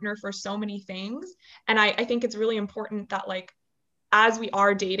my partner for so many things. And I think it's really important that like as we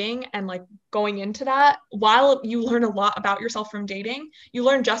are dating and like going into that, while you learn a lot about yourself from dating, you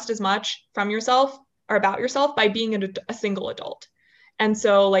learn just as much from yourself or about yourself by being a single adult. And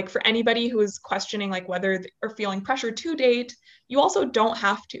so like for anybody who is questioning like whether or feeling pressure to date, you also don't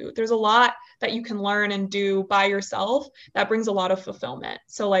have to. There's a lot that you can learn and do by yourself that brings a lot of fulfillment.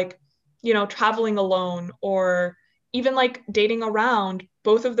 So like, you know, traveling alone or even like dating around,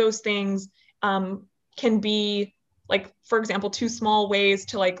 both of those things can be like, for example, two small ways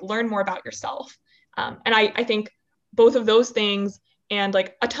to like learn more about yourself. And I think both of those things and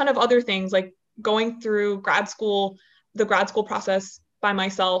like a ton of other things, like going through the grad school process by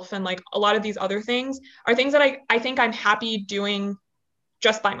myself and like a lot of these other things are things that I think I'm happy doing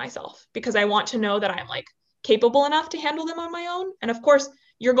just by myself, because I want to know that I'm like capable enough to handle them on my own. And of course,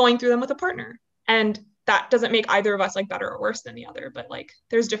 you're going through them with a partner, and that doesn't make either of us like better or worse than the other, but like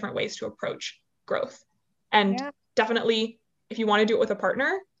there's different ways to approach growth. And definitely if you want to do it with a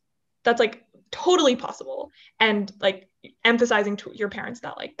partner, that's like totally possible. And like emphasizing to your parents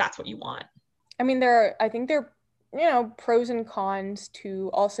that like that's what you want. I mean, I think there are, you know, pros and cons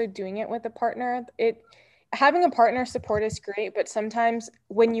to also doing it with a partner. Having a partner support is great, but sometimes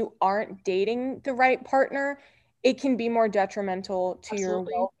when you aren't dating the right partner, it can be more detrimental to your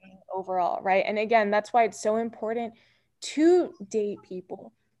well-being overall, right? And again, that's why it's so important to date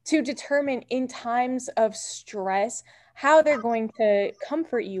people, to determine in times of stress how they're going to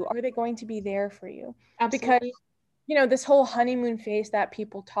comfort you. Are they going to be there for you? Absolutely. Because, you know, this whole honeymoon phase that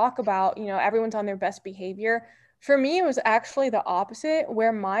people talk about, you know, everyone's on their best behavior. For me, it was actually the opposite,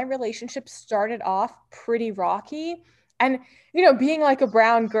 where my relationship started off pretty rocky. And, you know, being like a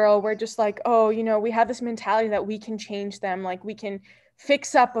brown girl, we're just like, oh, you know, we have this mentality that we can change them. Like we can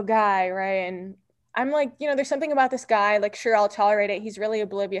fix up a guy, right? And I'm like, you know, there's something about this guy, like, sure, I'll tolerate it. He's really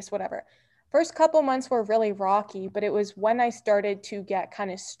oblivious, whatever. First couple months were really rocky, but it was when I started to get kind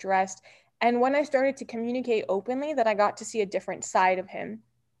of stressed and when I started to communicate openly that I got to see a different side of him.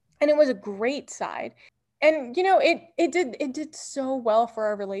 And it was a great side. And, you know, it did so well for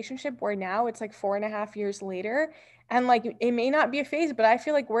our relationship, where now it's like 4.5 years later. And like, it may not be a phase, but I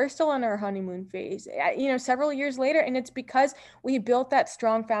feel like we're still in our honeymoon phase, you know, several years later. And it's because we built that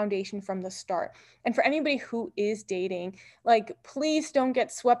strong foundation from the start. And for anybody who is dating, like, please don't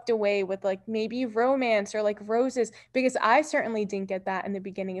get swept away with like maybe romance or like roses, because I certainly didn't get that in the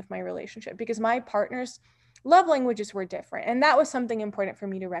beginning of my relationship, because my partner's love languages were different. And that was something important for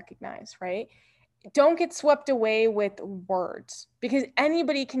me to recognize, right? Don't get swept away with words, because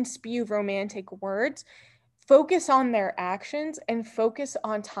anybody can spew romantic words. Focus on their actions and focus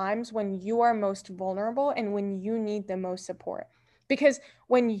on times when you are most vulnerable and when you need the most support. Because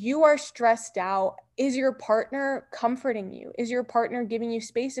when you are stressed out, is your partner comforting you? Is your partner giving you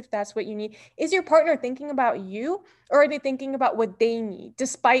space if that's what you need? Is your partner thinking about you, or are they thinking about what they need,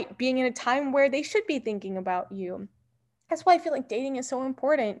 despite being in a time where they should be thinking about you? That's why I feel like dating is so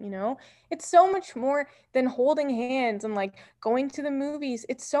important, you know? It's so much more than holding hands and like going to the movies.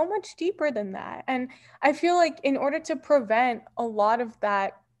 It's so much deeper than that. And I feel like in order to prevent a lot of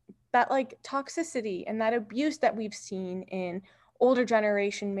that like toxicity and that abuse that we've seen in older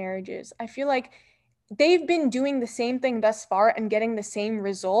generation marriages, I feel like they've been doing the same thing thus far and getting the same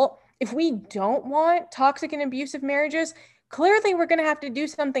result. If we don't want toxic and abusive marriages, clearly we're going to have to do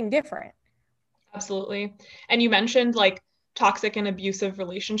something different. Absolutely. And you mentioned like toxic and abusive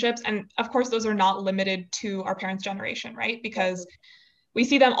relationships. And of course, those are not limited to our parents' generation, right? Because we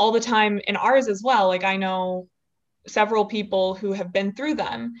see them all the time in ours as well. Like I know several people who have been through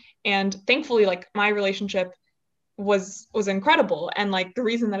them. And thankfully, like my relationship was incredible. And like the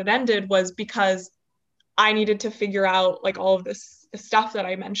reason that it ended was because I needed to figure out like all of this stuff that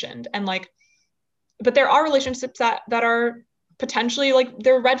I mentioned. And like, but there are relationships that are potentially like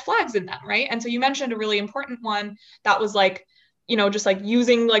there are red flags in them, right? And so you mentioned a really important one that was like, just like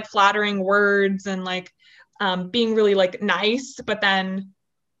using like flattering words and like being really like nice, but then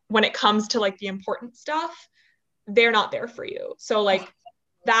when it comes to like the important stuff, they're not there for you. So like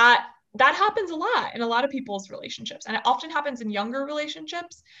that happens a lot in a lot of people's relationships, and it often happens in younger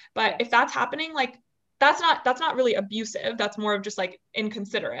relationships. But if that's happening, like that's not really abusive. That's more of just like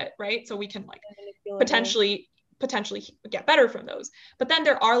inconsiderate, right? So we can like potentially get better from those. But then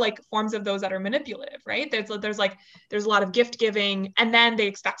there are like forms of those that are manipulative, right? There's a lot of gift giving, and then they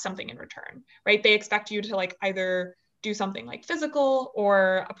expect something in return, right? They expect you to like either do something like physical,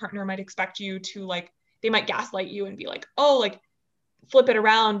 or a partner might expect you to like, they might gaslight you and be like, oh, like flip it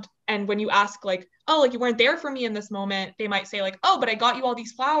around. And when you ask like, oh, like you weren't there for me in this moment, they might say like, oh, but I got you all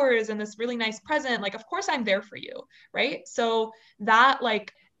these flowers and this really nice present. Like, of course I'm there for you, right? So that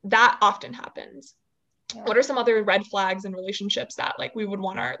often happens. Yeah. What are some other red flags in relationships that like we would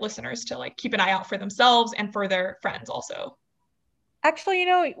want our listeners to like keep an eye out for themselves and for their friends also?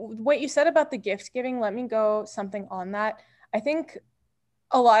 Actually, what you said about the gift giving, let me go something on that. I think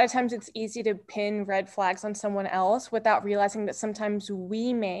a lot of times it's easy to pin red flags on someone else without realizing that sometimes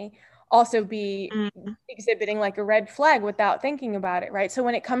we may also be exhibiting like a red flag without thinking about it, right? So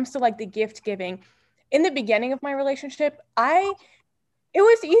when it comes to like the gift giving, in the beginning of my relationship, it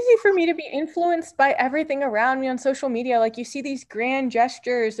was easy for me to be influenced by everything around me on social media. Like you see these grand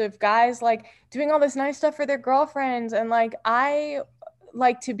gestures of guys like doing all this nice stuff for their girlfriends. And like, I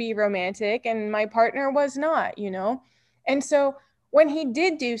like to be romantic and my partner was not, And so when he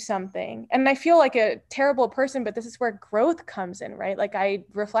did do something, and I feel like a terrible person, but this is where growth comes in, right? Like I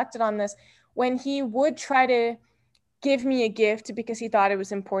reflected on this, when he would try to give me a gift because he thought it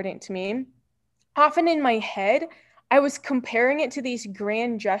was important to me, often in my head, I was comparing it to these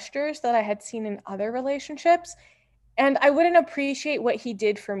grand gestures that I had seen in other relationships, and I wouldn't appreciate what he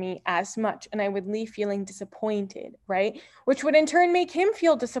did for me as much, and I would leave feeling disappointed, right? Which would in turn make him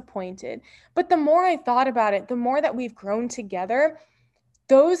feel disappointed. But the more I thought about it, the more that we've grown together,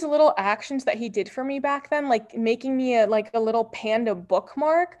 those little actions that he did for me back then, like making me a little panda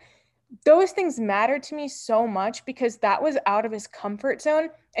bookmark, those things mattered to me so much because that was out of his comfort zone,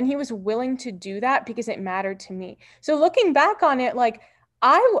 and he was willing to do that because it mattered to me. So looking back on it, like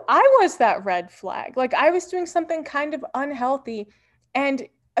I was that red flag. Like I was doing something kind of unhealthy, and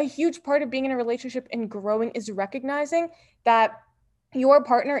a huge part of being in a relationship and growing is recognizing that your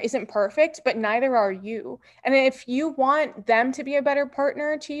partner isn't perfect, but neither are you. And if you want them to be a better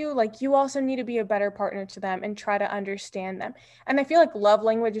partner to you, like you also need to be a better partner to them and try to understand them. And I feel like love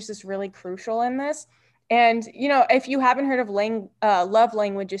language is really crucial in this. And, if you haven't heard of love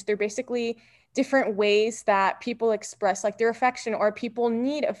languages, they're basically different ways that people express like their affection, or people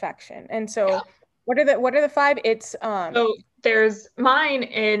need affection. And so what are the 5? It's so there's mine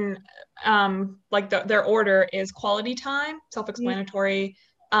in like their order is quality time, self-explanatory,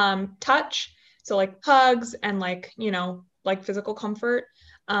 touch, so like hugs and like like physical comfort,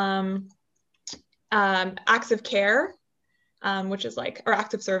 acts of care, which is like, or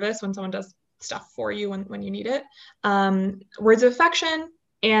acts of service, when someone does stuff for you when you need it, words of affection,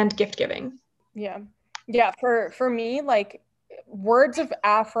 and gift giving. For me, like words of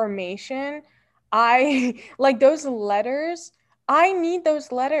affirmation, I like those letters. I need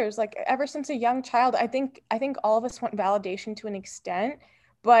those letters. Like ever since a young child, I think all of us want validation to an extent,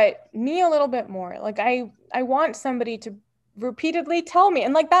 but me a little bit more. Like I want somebody to repeatedly tell me,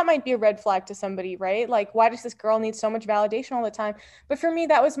 and like that might be a red flag to somebody, right? Like, why does this girl need so much validation all the time? But for me,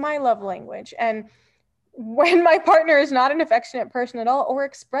 that was my love language. And when my partner is not an affectionate person at all or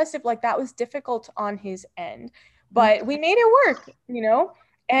expressive, like that was difficult on his end, but we made it work,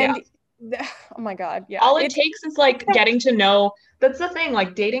 and oh my God. Yeah. All it takes is like getting to know. That's the thing.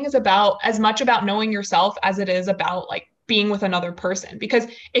 Like dating is about as much about knowing yourself as it is about like being with another person. Because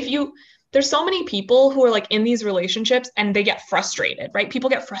there's so many people who are like in these relationships and they get frustrated, right? People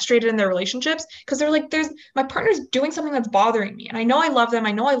get frustrated in their relationships because they're like, my partner's doing something that's bothering me. And I know I love them.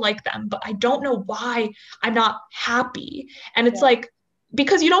 I know I like them, but I don't know why I'm not happy. And it's like,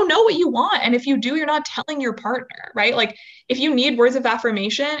 because you don't know what you want. And if you do, you're not telling your partner, right? Like if you need words of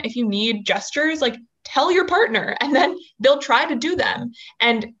affirmation, if you need gestures, like tell your partner, and then they'll try to do them,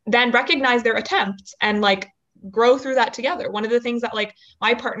 and then recognize their attempts and like grow through that together. One of the things that like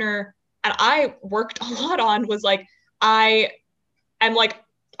my partner and I worked a lot on was like, I am like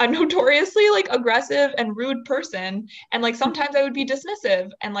a notoriously like aggressive and rude person. And like sometimes I would be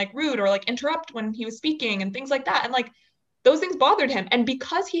dismissive and like rude or like interrupt when he was speaking and things like that. And like those things bothered him. And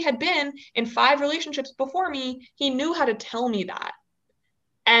because he had been in 5 relationships before me, he knew how to tell me that.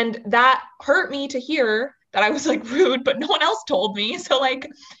 And that hurt me to hear that I was like rude, but no one else told me. So like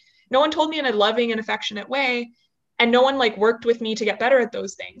no one told me in a loving and affectionate way. and no one like worked with me to get better at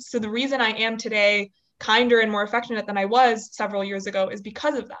those things. So the reason I am today kinder and more affectionate than I was several years ago is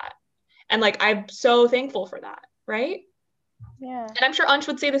because of that. And like, I'm so thankful for that, right? Yeah. And I'm sure Ansh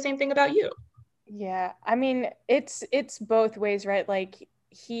would say the same thing about you. Yeah. I mean, it's both ways, right? Like,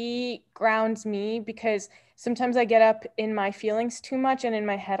 he grounds me because sometimes I get up in my feelings too much and in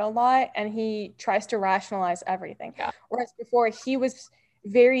my head a lot, and he tries to rationalize everything. Yeah. Whereas before, he was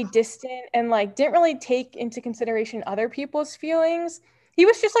very distant and like didn't really take into consideration other people's feelings. He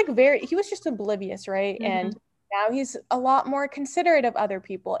was just like he was just oblivious, right? Mm-hmm. And now he's a lot more considerate of other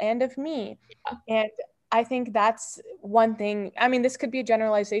people and of me. Yeah. And I think that's one thing. I mean, this could be a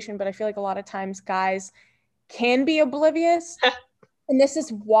generalization, but I feel like a lot of times guys can be oblivious. And this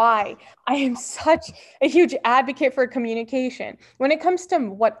is why I am such a huge advocate for communication. When it comes to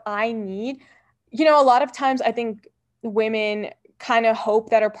what I need, you know, a lot of times I think women kind of hope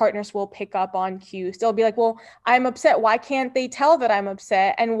that our partners will pick up on cues. They'll be like, well, I'm upset. Why can't they tell that I'm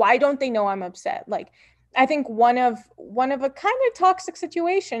upset? And why don't they know I'm upset? Like, I think one of a kind of toxic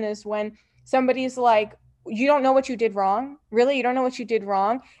situation is when somebody's like, you don't know what you did wrong. Really? You don't know what you did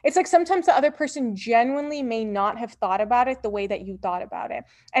wrong. It's like sometimes the other person genuinely may not have thought about it the way that you thought about it.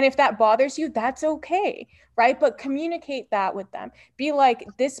 And if that bothers you, that's okay, right? But communicate that with them. Be like,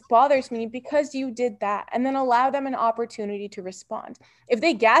 this bothers me because you did that. And then allow them an opportunity to respond. If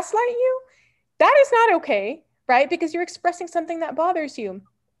they gaslight you, that is not okay, right? Because you're expressing something that bothers you.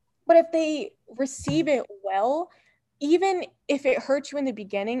 But if they receive it well, even if it hurts you in the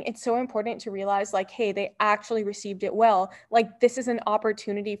beginning, it's so important to realize like, hey, they actually received it well. Like, this is an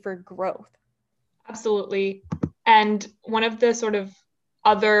opportunity for growth. Absolutely. And one of the sort of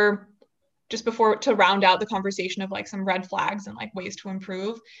other, just before to round out the conversation of like some red flags and like ways to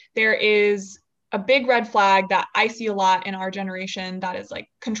improve, there is a big red flag that I see a lot in our generation that is like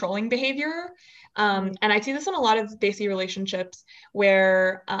controlling behavior. And I see this in a lot of Desi relationships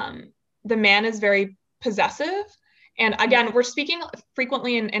where the man is very possessive. And again, we're speaking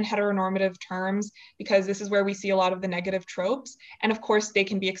frequently in heteronormative terms because this is where we see a lot of the negative tropes. And of course, they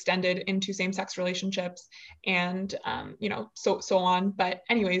can be extended into same-sex relationships and, you know, so on. But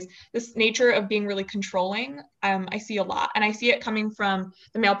anyways, this nature of being really controlling, I see a lot. And I see it coming from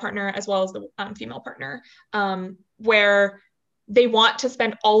the male partner as well as the female partner, where they want to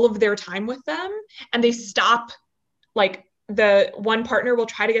spend all of their time with them and they stop, like, the one partner will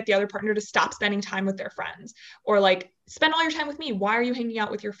try to get the other partner to stop spending time with their friends, or like, spend all your time with me. Why are you hanging out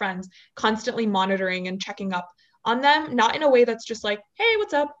with your friends? Constantly monitoring and checking up on them, not in a way that's just like, hey,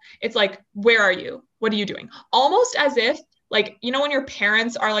 what's up? It's like, where are you? What are you doing? Almost as if, like, you know, when your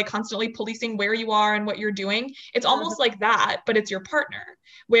parents are like constantly policing where you are and what you're doing, it's almost like that, but it's your partner,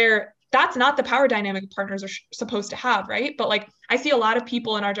 where that's not the power dynamic partners are supposed to have, right? But like, I see a lot of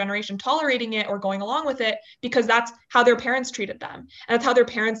people in our generation tolerating it or going along with it because that's how their parents treated them. And that's how their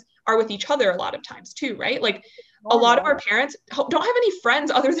parents are with each other a lot of times too, right? Like, a lot of our parents don't have any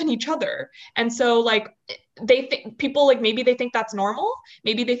friends other than each other. And so like, they think people like, maybe they think that's normal.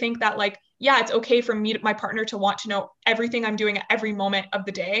 Maybe they think that like, yeah, it's okay for me, my partner, to want to know everything I'm doing at every moment of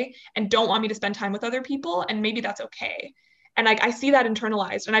the day and don't want me to spend time with other people. And maybe that's okay. And like, I see that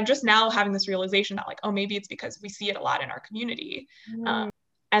internalized, and I'm just now having this realization that like, oh, maybe it's because we see it a lot in our community.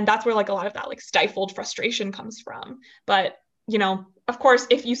 And that's where like a lot of that like stifled frustration comes from. But, you know, of course,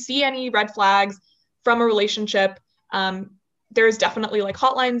 if you see any red flags from a relationship, there's definitely like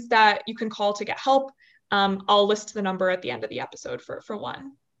hotlines that you can call to get help. I'll list the number at the end of the episode for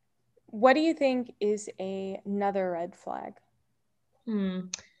one. What do you think is another red flag?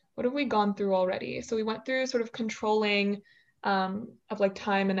 What have we gone through already? So we went through sort of controlling of like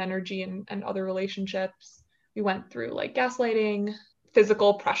time and energy and other relationships. We went through like gaslighting,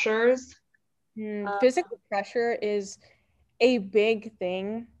 physical pressures. Physical pressure is a big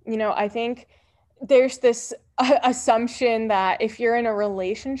thing. You know, I think there's this assumption that if you're in a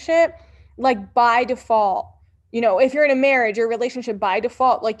relationship, like by default, you know, if you're in a marriage or relationship, by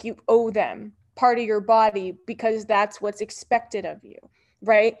default, like you owe them part of your body because that's what's expected of you,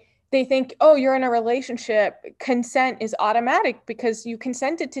 right? They think, oh, you're in a relationship, consent is automatic because you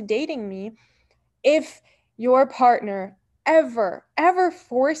consented to dating me. If your partner ever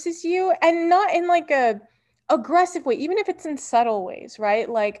forces you, and not in like a aggressive way, even if it's in subtle ways, right?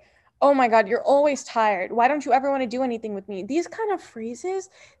 Like, oh my God, you're always tired. Why don't you ever want to do anything with me? These kind of phrases,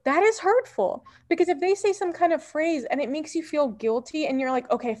 that is hurtful. Because if they say some kind of phrase and it makes you feel guilty and you're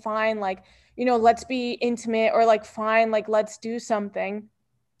like, okay, fine, like, you know, let's be intimate, or like, fine, like, let's do something.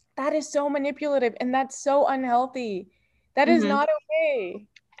 That is so manipulative and that's so unhealthy. That is not okay.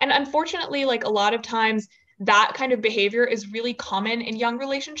 And unfortunately, like a lot of times that kind of behavior is really common in young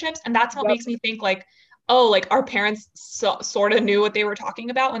relationships. And that's what makes me think like, oh, like our parents sort of knew what they were talking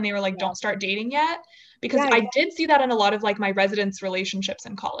about when they were like, don't start dating yet. Because I did see that in a lot of like my residence relationships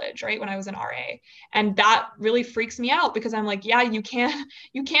in college, right? When I was an RA. And that really freaks me out because I'm like, yeah, you can't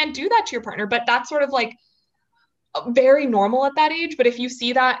do that to your partner. But that's sort of like very normal at that age. But if you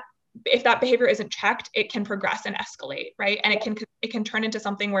see that, if that behavior isn't checked, it can progress and escalate, right? And it can turn into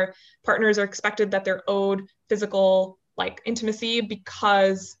something where partners are expected that they're owed physical like intimacy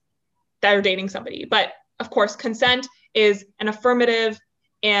because they're dating somebody. But of course, consent is an affirmative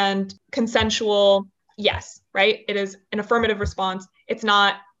and consensual yes, right? It is an affirmative response. It's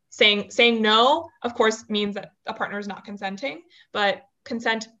not saying no, of course, means that a partner is not consenting, but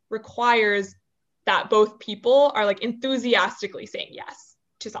consent requires that both people are like enthusiastically saying yes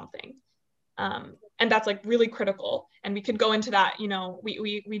to something. And that's like really critical. And we could go into that, you know,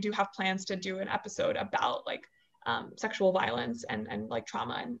 we do have plans to do an episode about like sexual violence and like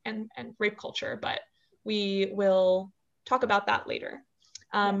trauma and rape culture, but we will talk about that later.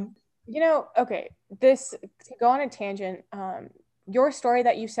 You know, okay, this, to go on a tangent, your story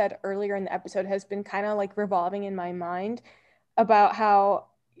that you said earlier in the episode has been kind of like revolving in my mind about how,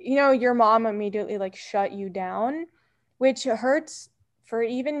 you know, your mom immediately like shut you down, which hurts for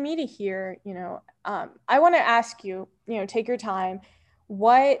even me to hear, you know. I want to ask you, you know, take your time.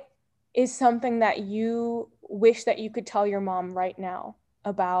 What is something that you wish that you could tell your mom right now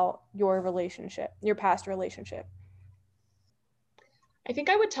about your relationship, your past relationship? I think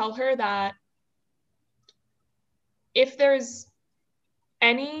I would tell her that if there's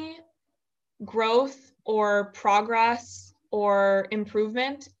any growth or progress or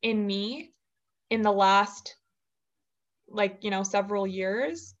improvement in me in the last, like, you know, several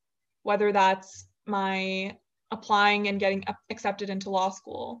years, whether that's my applying and getting accepted into law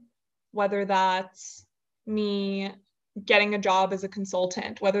school, whether that's me getting a job as a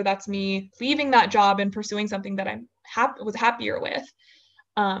consultant, whether that's me leaving that job and pursuing something that I was happier with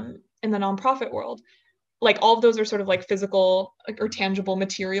in the nonprofit world, like all of those are sort of like physical or tangible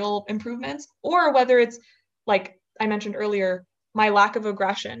material improvements, or whether it's like I mentioned earlier, my lack of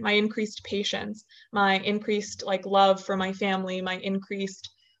aggression, my increased patience, my increased like love for my family, my increased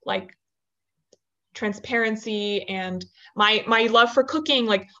like transparency, and my love for cooking,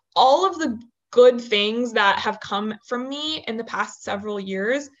 like all of the good things that have come from me in the past several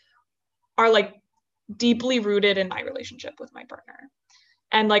years are like deeply rooted in my relationship with my partner.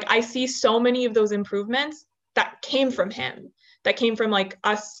 And like I see so many of those improvements that came from him, that came from like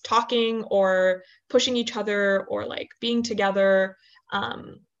us talking or pushing each other or like being together,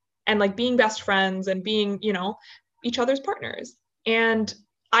 and like being best friends and being, you know, each other's partners. And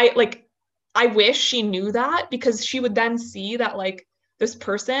I wish she knew that, because she would then see that like this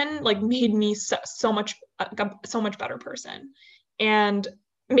person like made me so much better person and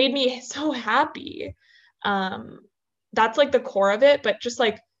made me so happy. That's like the core of it, but just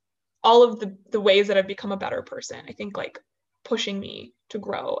like all of the ways that I've become a better person, I think like pushing me to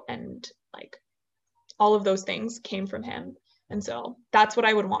grow and like all of those things came from him. And so that's what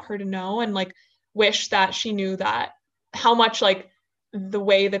I would want her to know, and like wish that she knew that how much like the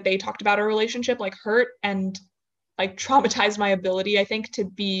way that they talked about our relationship like hurt and like traumatized my ability, I think, to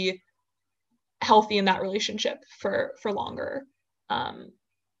be healthy in that relationship for longer.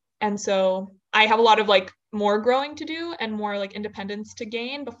 And so I have a lot of like more growing to do and more like independence to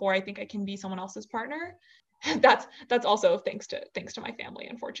gain before I think I can be someone else's partner. That's also thanks to my family,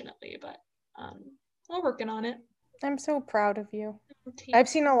 unfortunately, but we're working on it. I'm so proud of you. I've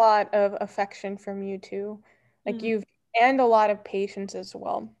seen a lot of affection from you too, like and a lot of patience as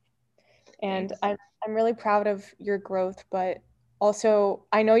well. And I'm really proud of your growth, but also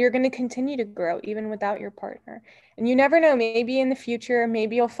I know you're going to continue to grow even without your partner. And you never know, maybe in the future,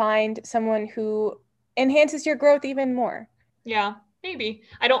 maybe you'll find someone who enhances your growth even more. Yeah, maybe.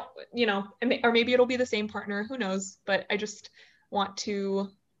 I don't, you know, or maybe it'll be the same partner, who knows, but I just want to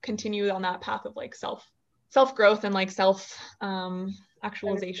continue on that path of like self growth and like self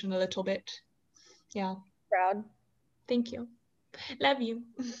actualization a little bit. Yeah. Proud. Thank you. Love you.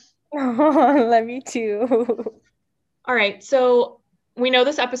 Love you too. All right, so we know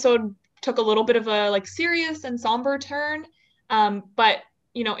this episode took a little bit of a like serious and somber turn, but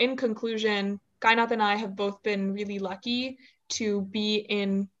you know, in conclusion, Gainath and I have both been really lucky to be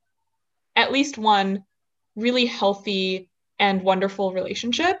in at least one really healthy and wonderful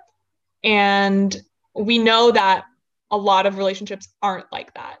relationship, and we know that a lot of relationships aren't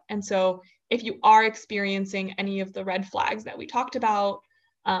like that. And so if you are experiencing any of the red flags that we talked about,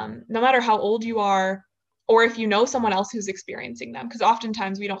 no matter how old you are, or if you know someone else who's experiencing them, because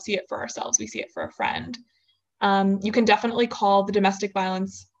oftentimes we don't see it for ourselves, we see it for a friend, you can definitely call the domestic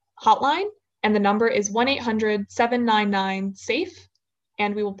violence hotline and the number is 1-800-799-SAFE,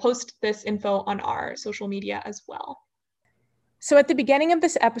 and we will post this info on our social media as well. So at the beginning of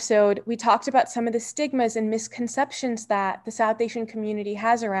this episode, we talked about some of the stigmas and misconceptions that the South Asian community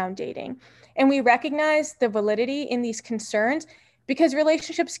has around dating. And we recognize the validity in these concerns because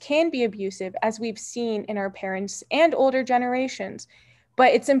relationships can be abusive, as we've seen in our parents and older generations.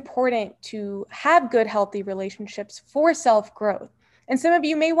 But it's important to have good, healthy relationships for self-growth. And some of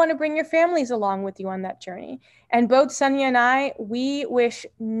you may want to bring your families along with you on that journey. And both Sonia and I, we wish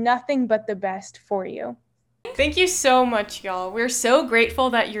nothing but the best for you. Thank you so much, y'all. We're so grateful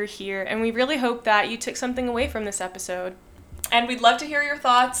that you're here, and we really hope that you took something away from this episode. And we'd love to hear your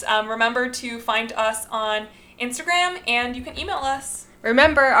thoughts. Remember to find us on Instagram, and you can email us.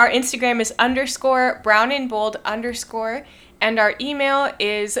 Remember, our Instagram is _brownandbold_, and our email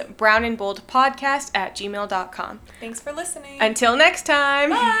is brownandboldpodcast@gmail.com. Thanks for listening. Until next time.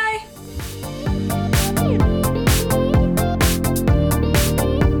 Bye.